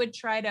man would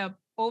try to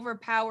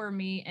overpower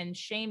me and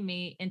shame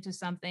me into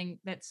something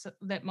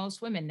that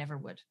most women never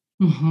would.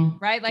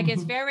 Right? Like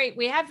it's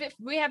we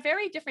have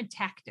very different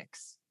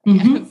tactics.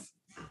 It's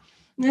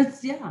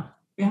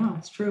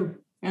it's true.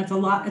 It's a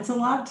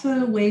lot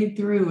to wade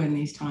through in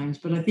these times,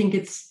 but I think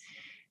it's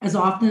as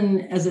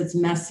often as it's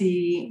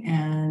messy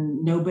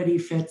and nobody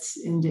fits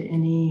into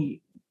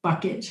any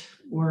bucket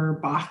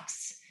or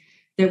box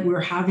that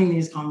we're having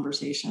these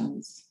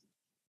conversations.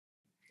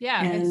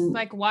 Yeah, it's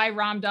like why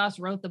Ram Dass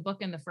wrote the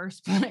book in the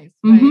first place.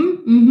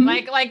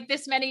 Right? Like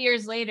this many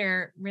years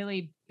later,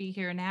 really be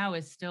here now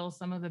is still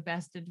some of the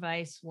best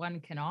advice one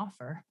can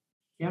offer.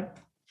 Yep.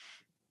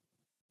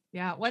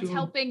 Yeah. What's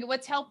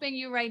helping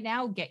you right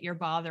now get your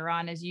bother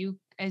on as you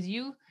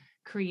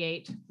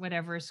create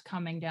whatever's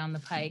coming down the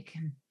pike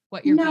and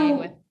what you're being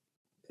with?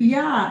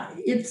 Yeah,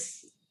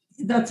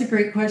 that's a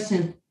great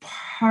question.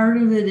 Part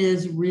of it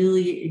is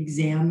really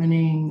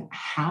examining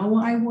how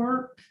I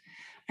work.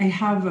 I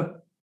have a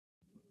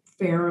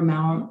fair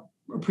amount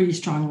pretty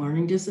strong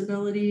learning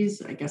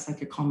disabilities. I guess I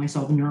could call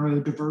myself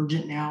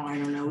neurodivergent now. I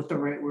don't know what the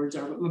right words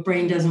are, but my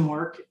brain doesn't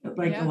work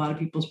like a lot of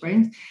people's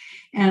brains.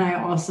 And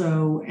I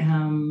also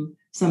am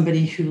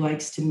somebody who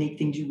likes to make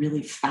things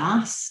really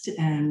fast,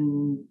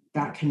 and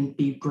that can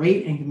be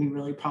great and can be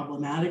really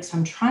problematic. So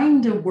I'm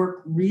trying to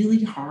work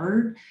really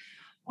hard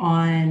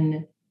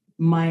on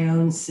my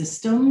own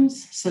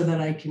systems so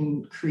that I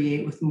can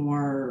create with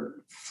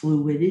more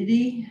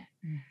fluidity.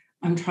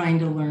 I'm trying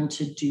to learn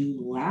to do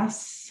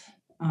less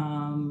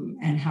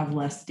and have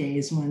less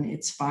days when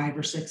it's 5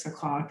 or 6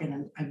 o'clock.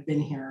 And I've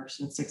been here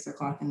since 6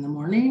 o'clock in the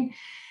morning.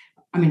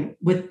 I mean,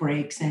 with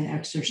breaks and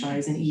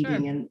exercise and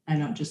eating, and I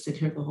don't just sit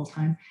here the whole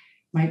time.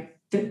 My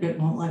Fitbit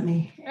won't let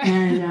me,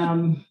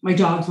 and my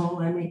dogs won't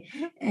let me.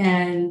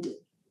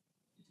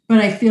 But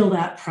I feel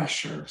that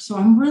pressure. So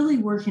I'm really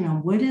working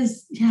on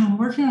I'm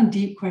working on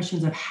deep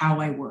questions of how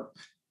I work.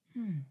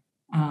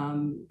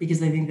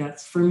 Because I think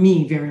that's, for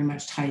me, very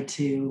much tied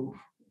to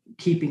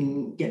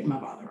getting my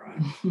bother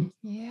on.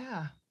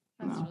 Yeah,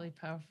 that's really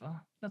powerful.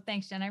 Well,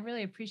 thanks, Jen. I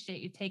really appreciate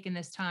you taking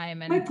this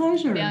time and my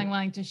pleasure. Feeling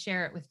willing to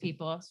share it with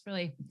people. It's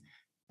really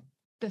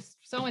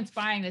so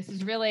inspiring. This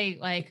is really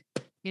like,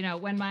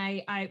 when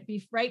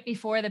right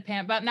before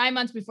about 9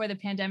 months before the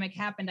pandemic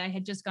happened, I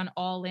had just gone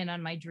all in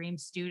on my dream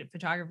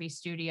photography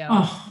studio.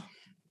 Oh.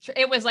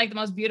 It was like the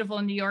most beautiful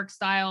New York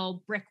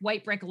style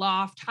white brick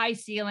loft, high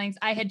ceilings.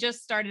 I had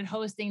just started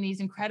hosting these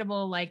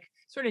incredible, like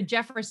sort of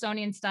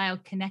Jeffersonian style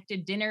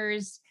connected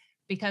dinners,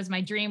 because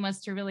my dream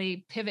was to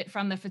really pivot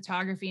from the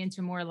photography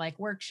into more like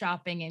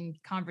workshopping and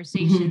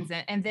conversations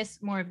and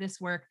more of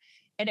this work.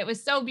 And it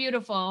was so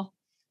beautiful.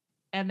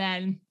 And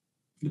then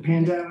the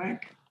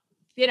pandemic,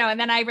 and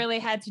then I really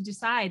had to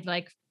decide,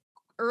 like,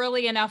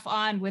 early enough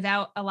on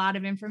without a lot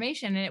of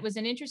information. And it was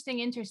an interesting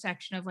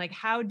intersection of like,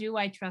 how do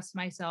I trust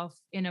myself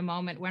in a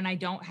moment when I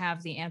don't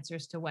have the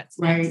answers to what's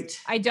next?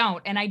 I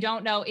don't. And I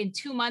don't know, in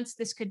 2 months,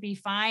 this could be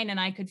fine. And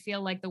I could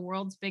feel like the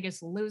world's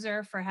biggest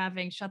loser for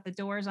having shut the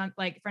doors on,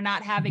 like, for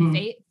not having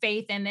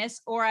faith in this,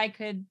 or I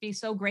could be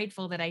so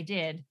grateful that I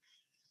did.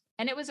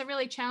 And it was a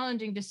really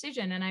challenging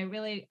decision. And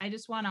I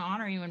just want to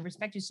honor you and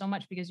respect you so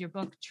much, because your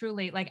book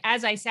truly, like,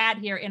 as I sat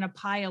here in a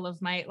pile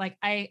of my, like,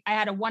 I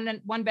had a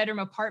one bedroom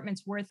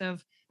apartment's worth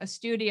of a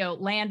studio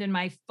land in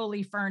my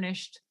fully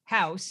furnished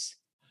house.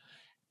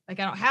 Like,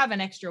 I don't have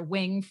an extra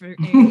wing for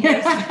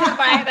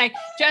like,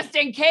 just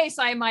in case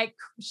I might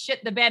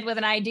shit the bed with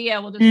an idea,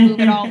 we'll just move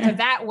it all to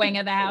that wing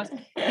of the house.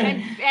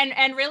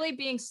 And really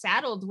being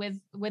saddled with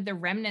the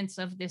remnants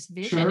of this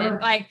vision. Sure.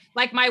 And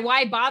like my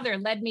why bother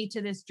led me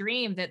to this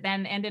dream that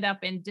then ended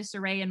up in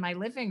disarray in my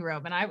living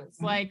room. And I was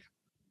like,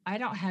 I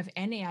don't have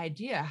any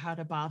idea how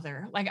to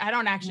bother. Like, I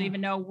don't actually even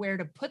know where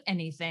to put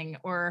anything,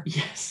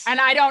 and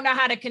I don't know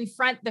how to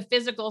confront the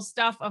physical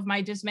stuff of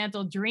my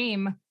dismantled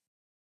dream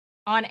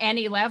on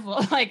any level.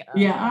 Like,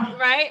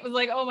 right? It was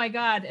like, oh my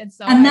God. And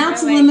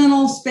that's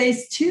liminal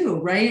space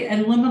too, right?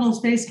 And liminal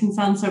space can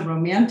sound so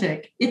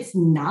romantic. It's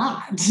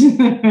not.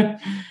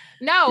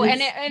 No,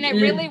 and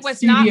it really was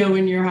studio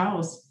in your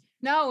house.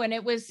 No, and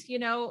it was,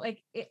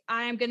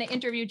 I'm going to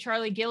interview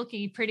Charlie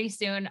Gilkey pretty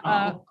soon,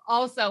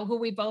 also, who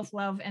we both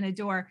love and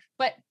adore.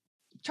 But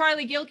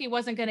Charlie Gilkey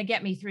wasn't going to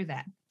get me through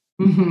that.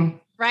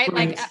 Right?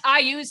 Like, I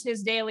use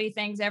his daily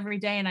things every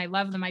day and I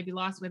love them. I'd be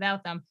lost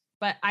without them.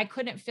 But I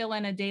couldn't fill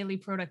in a daily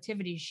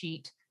productivity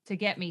sheet to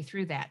get me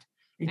through that.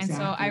 Exactly.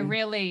 And so I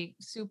really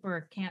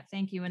can't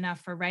thank you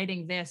enough for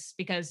writing this,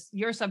 because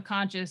your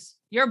subconscious,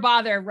 your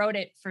bother wrote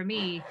it for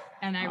me.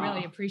 And I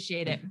really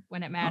appreciate it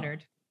when it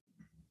mattered.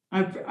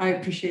 I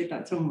appreciate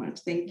that so much.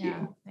 Thank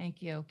you.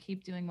 Thank you.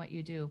 Keep doing what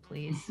you do,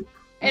 please.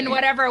 In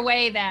whatever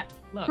way that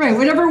looks. Right.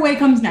 Whatever way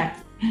comes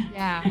next.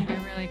 Yeah,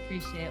 I really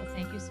appreciate it.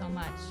 Thank you so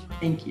much.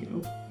 Thank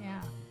you.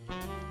 Yeah.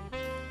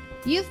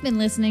 You've been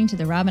listening to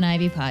the Robin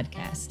Ivy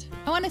Podcast.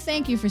 I want to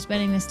thank you for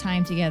spending this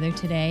time together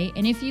today.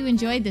 And if you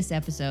enjoyed this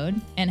episode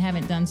and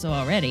haven't done so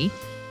already,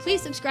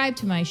 please subscribe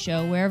to my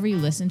show wherever you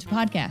listen to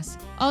podcasts.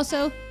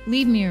 Also,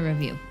 leave me a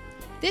review.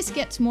 This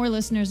gets more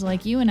listeners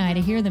like you and I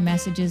to hear the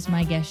messages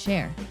my guests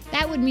share.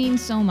 That would mean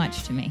so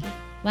much to me.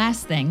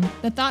 Last thing,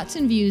 the thoughts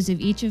and views of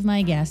each of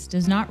my guests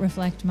does not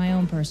reflect my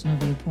own personal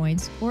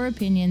viewpoints or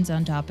opinions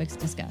on topics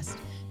discussed.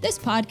 This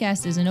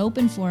podcast is an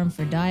open forum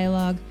for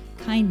dialogue,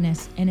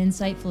 kindness, and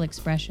insightful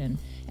expression,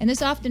 and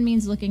this often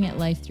means looking at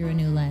life through a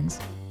new lens.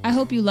 I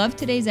hope you loved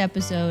today's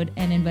episode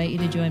and invite you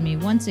to join me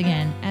once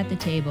again at the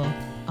table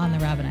on the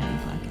Robin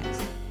Ivy Podcast.